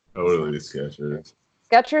 Totally Skechers.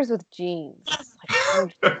 Skechers with jeans.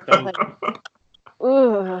 Like,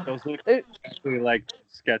 ooh. Those look actually like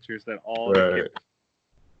Skechers that all the Right. kids.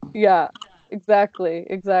 Yeah, exactly.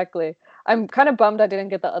 I'm kind of bummed I didn't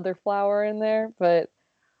get the other flower in there, but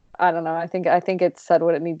I don't know. I think it said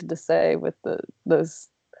what it needed to say with those.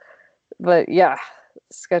 But yeah,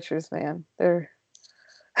 Skechers, man, they're.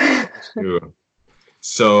 Ooh.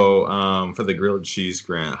 So, for the grilled cheese,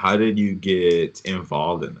 Grant, how did you get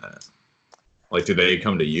involved in that? Like, do they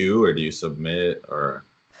come to you, or do you submit, or?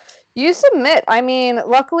 You submit. I mean,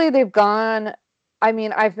 luckily they've gone. I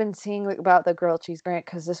mean, I've been seeing about the grilled cheese grant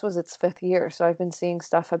because this was its 5th year, so I've been seeing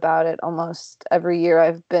stuff about it almost every year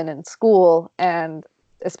I've been in school, and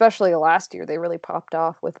especially last year they really popped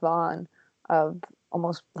off with Vaughn of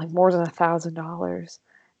almost like more than $1,000,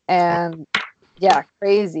 and yeah,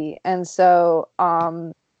 crazy. And so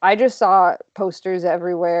I just saw posters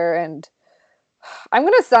everywhere, and I'm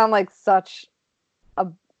gonna sound like such a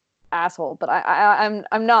asshole, but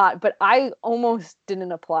I'm not. But I almost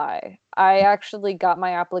didn't apply. I actually got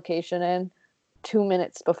my application in 2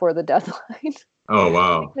 minutes before the deadline. Oh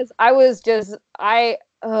wow. Because I was just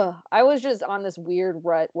on this weird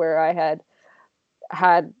rut where I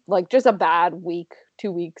had like just a bad week,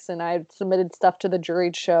 2 weeks, and I submitted stuff to the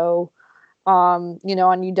juried show. On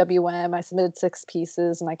UWM, I submitted 6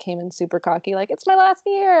 pieces and I came in super cocky, like, it's my last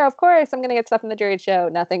year. Of course, I'm going to get stuff in the juried show.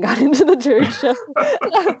 Nothing got into the juried show.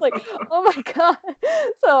 And I was like, oh my God.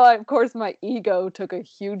 So, of course, my ego took a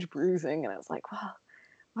huge bruising and I was like, well,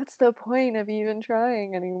 what's the point of even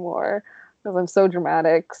trying anymore? Because I'm so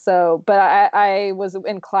dramatic. So, but I was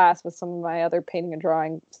in class with some of my other painting and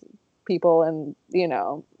drawing people and,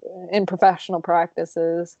 in professional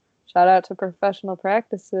practices. Shout out to professional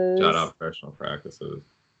practices. Shout out professional practices.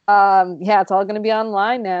 Yeah, it's all going to be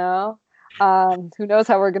online now. Who knows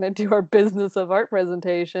how we're going to do our business of art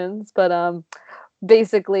presentations, but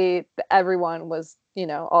basically everyone was,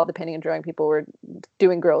 all the painting and drawing people were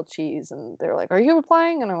doing grilled cheese, and they're like, "Are you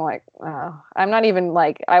applying?" And I'm like, oh, I'm not even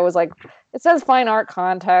like, I was like, it says fine art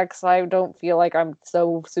context. I don't feel like I'm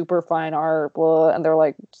so super fine art, blah. And they're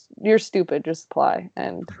like, "You're stupid, just apply."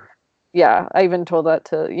 And yeah, I even told that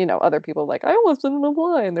to, other people, like, I almost didn't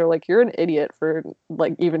apply. And they're like, "You're an idiot for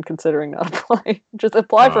like even considering not applying. Just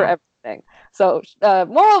apply for Wow. everything." So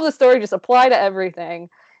moral of the story, just apply to everything.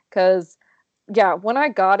 Because yeah, when I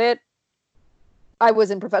got it, I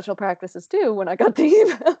was in professional practices too when I got the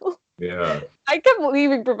email. Yeah. I kept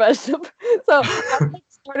leaving professional. So I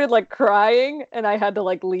started like crying, and I had to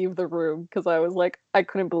like leave the room because I was like, I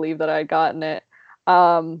couldn't believe that I had gotten it.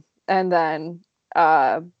 And then,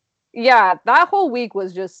 yeah, that whole week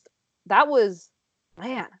was just, that was,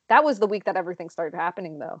 man, that was the week that everything started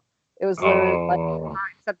happening though. It was literally like, Oh.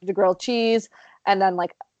 I accepted the grilled cheese. And then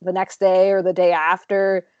like the next day or the day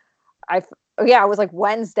after, yeah, it was like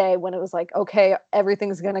Wednesday when it was like, okay,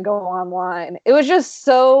 everything's gonna go online. It was just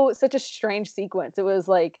such a strange sequence. It was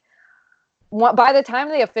like, by the time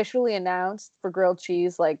they officially announced for grilled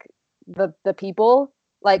cheese, like the people,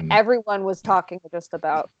 like Mm. everyone was talking just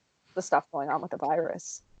about the stuff going on with the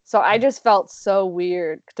virus. So I just felt so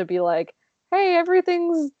weird to be like, hey,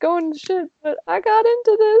 everything's going to shit, but I got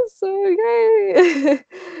into this, so yay.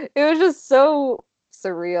 It was just so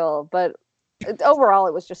surreal, but overall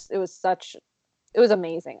it was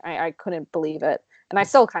amazing. I couldn't believe it. And I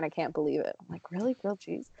still kind of can't believe it. I'm like, really? Grilled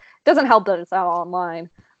cheese? It doesn't help that it's out online.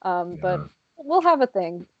 But Yeah. we'll have a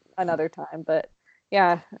thing another time. But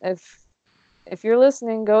yeah, if you're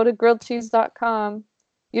listening, go to grilledcheese.com.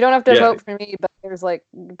 You don't have to Yeah. vote for me, but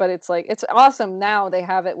it's like, it's awesome now. They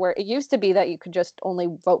have it where it used to be that you could just only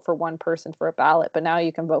vote for one person for a ballot, but now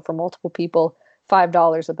you can vote for multiple people,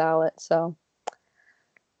 $5 a ballot. So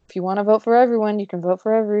if you want to vote for everyone, you can vote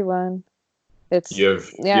for everyone. It's, You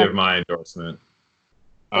yeah, have my endorsement.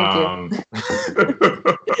 thank you.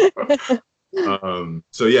 Um,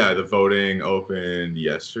 so yeah, the voting opened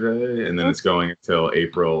yesterday, and then it's going until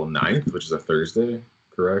April 9th, which is a Thursday,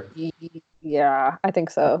 correct? Yeah, I think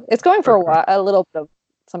so. It's going for a Okay. while, a little bit of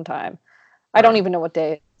some time. I don't Right. even know what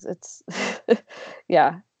day it is. It's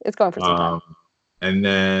yeah, it's going for some time. And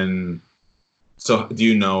then, so do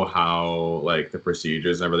you know how like the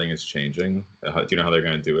procedures and everything is changing? Do you know how they're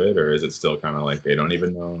going to do it, or is it still kind of like they don't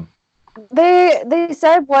even know? They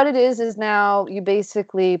said what it is now you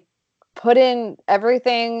basically put in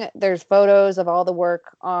everything. There's photos of all the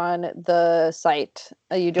work on the site.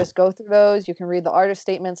 You just go through those. You can read the artist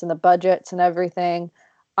statements and the budgets and everything.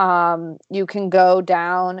 You can go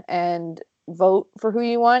down and vote for who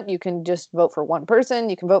you want. You can just vote for one person.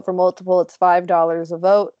 You can vote for multiple. It's $5 a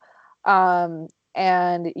vote.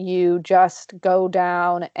 And you just go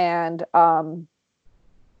down and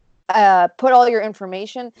put all your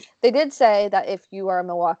information. They did say that if you are a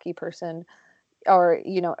Milwaukee person or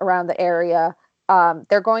around the area,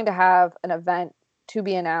 they're going to have an event to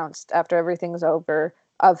be announced after everything's over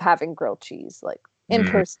of having grilled cheese, like in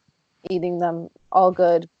Mm, person, eating them, all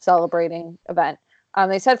good, celebrating event.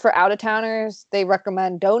 They said for out of towners, they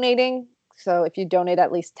recommend donating. So if you donate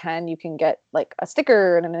at least 10, you can get like a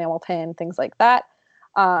sticker and an enamel pin, things like that.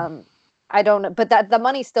 Um, I don't know, but that the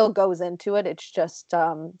money still goes into it. It's just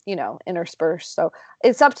interspersed. So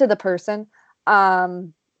it's up to the person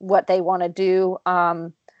what they want to do.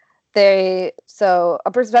 So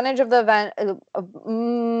a percentage of the event,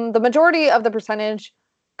 the majority of the percentage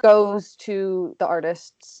goes to the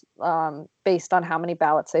artists based on how many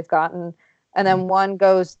ballots they've gotten, and then one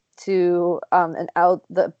goes to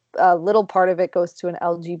the little part of it goes to an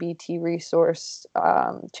LGBT resource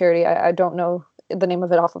charity. I don't know the name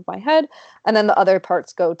of it off of my head, and then the other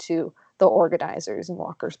parts go to the organizers and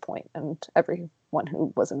Walker's Point and everyone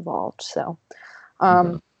who was involved. So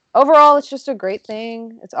okay. overall, it's just a great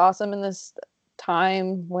thing. It's awesome in this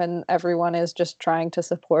time when everyone is just trying to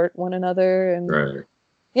support one another. And Right.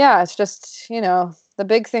 yeah, it's just, the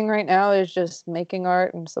big thing right now is just making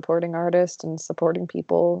art and supporting artists and supporting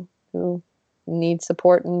people who need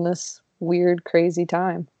support in this weird, crazy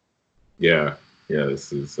time. Yeah. Yeah.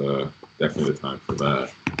 This is definitely the time for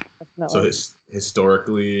that. So Definitely.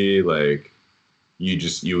 historically, like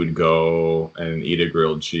you would go and eat a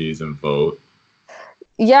grilled cheese and vote.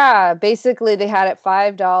 Yeah, basically they had it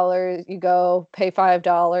 $5. You go pay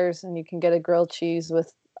 $5 and you can get a grilled cheese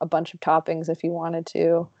with a bunch of toppings if you wanted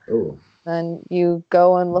to. Oh. Then you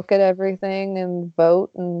go and look at everything and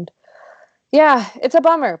vote. And yeah, it's a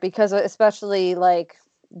bummer because especially like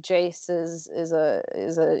Jace is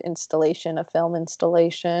a installation, a film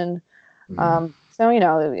installation. Mhm. So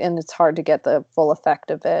and it's hard to get the full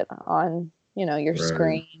effect of it on your Right.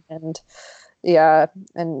 screen. And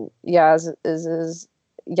and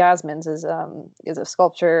Yasmin's is a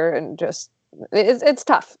sculpture, and just it's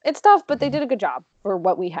tough. It's tough, but they did a good job for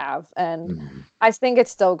what we have. And Mhm. I think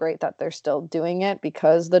it's still great that they're still doing it,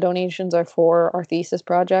 because the donations are for our thesis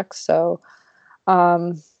projects. So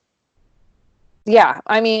I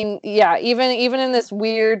mean, even in this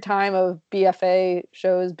weird time of BFA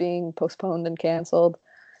shows being postponed and canceled,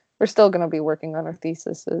 we're still going to be working on our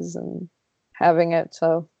theses and having it.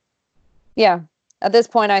 So yeah, at this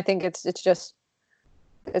point, I think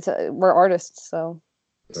we're artists, so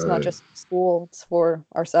it's not Right. just school; it's for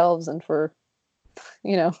ourselves and for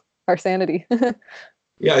our sanity.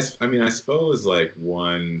 Yeah, I mean, I suppose like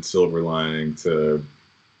one silver lining to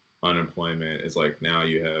unemployment is like now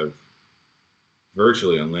you have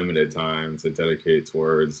virtually unlimited time to dedicate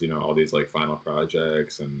towards all these like final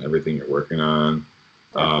projects and everything you're working on.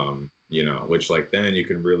 Which like then you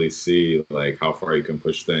can really see like how far you can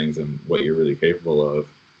push things and what you're really capable of,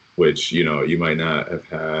 which you might not have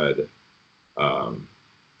had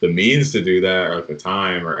the means to do that, or at the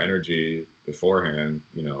time, or energy beforehand.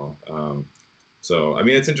 So I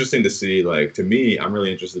mean, it's interesting to see. Like, to me, I'm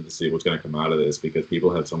really interested to see what's going to come out of this, because people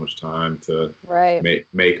have so much time to Right.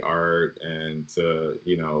 make art, and to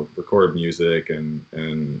record music, and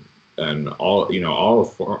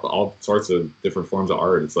all sorts of different forms of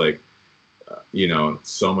art. It's like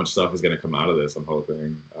so much stuff is going to come out of this, I'm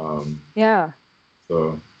hoping. Yeah.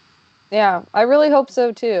 So Yeah, I really hope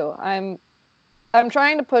so too. I'm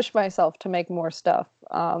trying to push myself to make more stuff.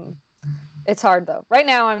 It's hard though. Right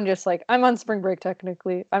now, I'm just like, I'm on spring break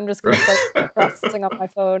technically. I'm just gonna start processing on my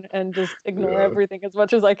phone and just ignore Yeah. everything as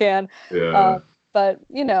much as I can. Yeah. But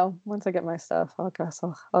once I get my stuff,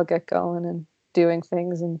 I'll get going and doing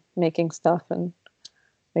things and making stuff and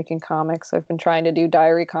making comics. I've been trying to do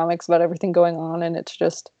diary comics about everything going on, and it's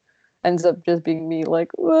just ends up just being me like,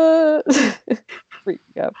 what?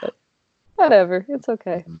 Freaking out. But whatever, it's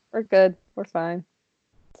okay. We're good. We're fine.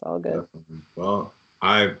 It's all good. Definitely. Well,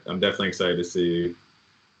 I'm definitely excited to see,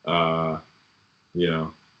 uh,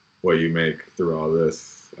 what you make through all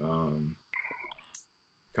this.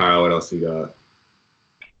 Kyle, what else you got?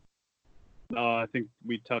 I think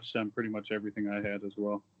we touched on pretty much everything I had as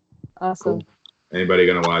well. Awesome. Cool. Anybody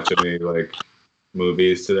gonna watch any like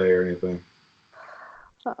movies today or anything?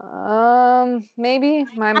 Maybe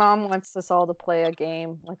my mom wants us all to play a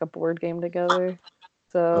game, like a board game together. Oh,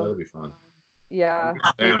 So that'll be fun. yeah,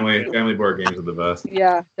 Family board games are the best.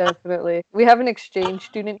 yeah, definitely. We have an exchange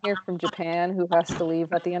student here from Japan who has to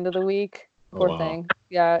leave at the end of the week. Oh, Poor wow. thing.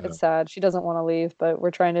 Yeah, Yeah. it's sad. She doesn't want to leave, but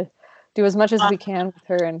we're trying to do as much as we can with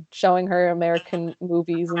her and showing her American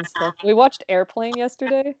movies and stuff. We watched Airplane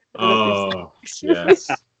yesterday. I don't know if you've seen Oh,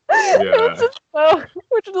 yes. Yeah.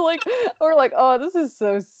 which is like, we're like, oh, this is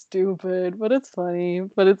so stupid, but it's funny.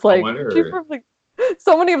 But it's I like, she wonder. probably,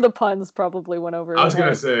 so many of the puns probably went over I her was gonna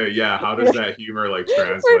head. say, yeah. How does that humor like we're,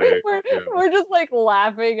 translate? we're, Yeah. we're just like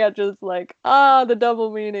laughing at just like the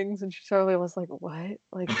double meanings, and she totally was like, what?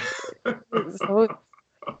 Like, so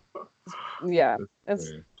yeah,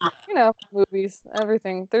 it's movies,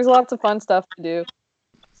 everything. There's lots of fun stuff to do,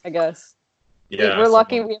 I guess. Yeah. We're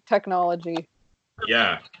lucky we have technology.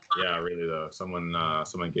 Yeah. Yeah. Really though. Someone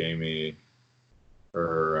gave me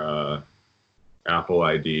her Apple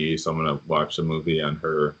ID, so I'm gonna watch the movie on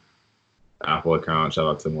her Apple account. Shout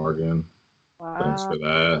out to Morgan. Wow. Thanks for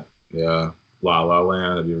that. Yeah. La La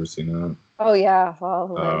Land. Have you ever seen that? Oh yeah, La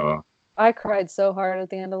La Land. Oh, I cried so hard at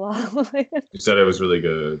the end of La La Land. you said it was really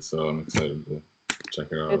good, so I'm excited to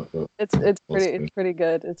check it out. It's pretty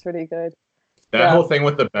good. It's pretty good. That Yeah. whole thing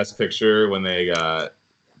with the best picture when they got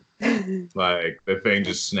like the thing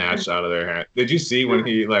just snatched out of their hand. Did you see when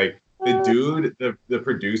he like the dude, the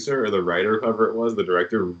producer or the writer, whoever it was, the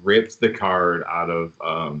director ripped the card out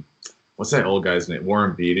of what's that old guy's name?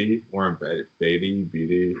 Warren Beatty. He like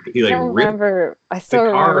I ripped remember. I the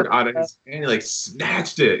still card remember out of his hand. He like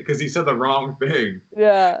snatched it because he said the wrong thing.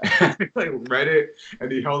 Yeah. He like read it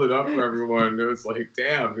and he held it up for everyone. It was like,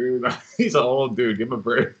 damn, dude, he's an old dude. Give him a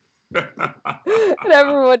break. And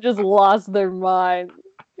everyone just lost their mind.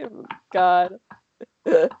 God.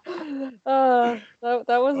 That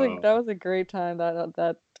was a great time.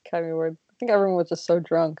 That Academy Award. I think everyone was just so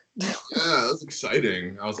drunk. Yeah, that was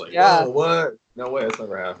exciting. I was like, Yeah. whoa, what? No way, that's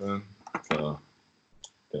never happened. So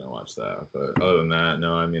didn't watch that. But other than that,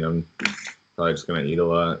 no, I mean, I'm probably just gonna eat a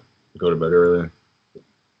lot, go to bed early.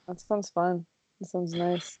 That sounds fun. That sounds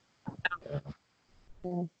nice. Yeah.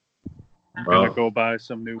 I'm gonna go buy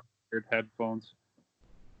some new weird headphones.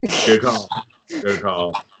 Good call. Good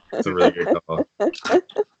call. It's a really good call.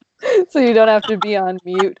 So you don't have to be on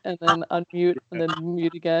mute and then unmute and then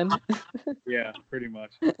mute again. Yeah, pretty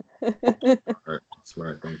much.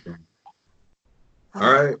 Smart thinking.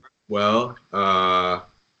 All right. Well,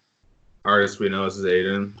 artist we know, this is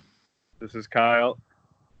Aidan. This is Kyle.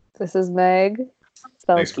 This is Meg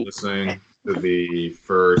Thanks for Selkey. listening to the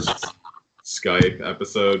first Skype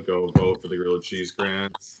episode. Go vote for the grilled cheese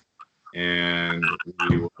grants. And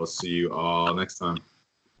we will see you all next time.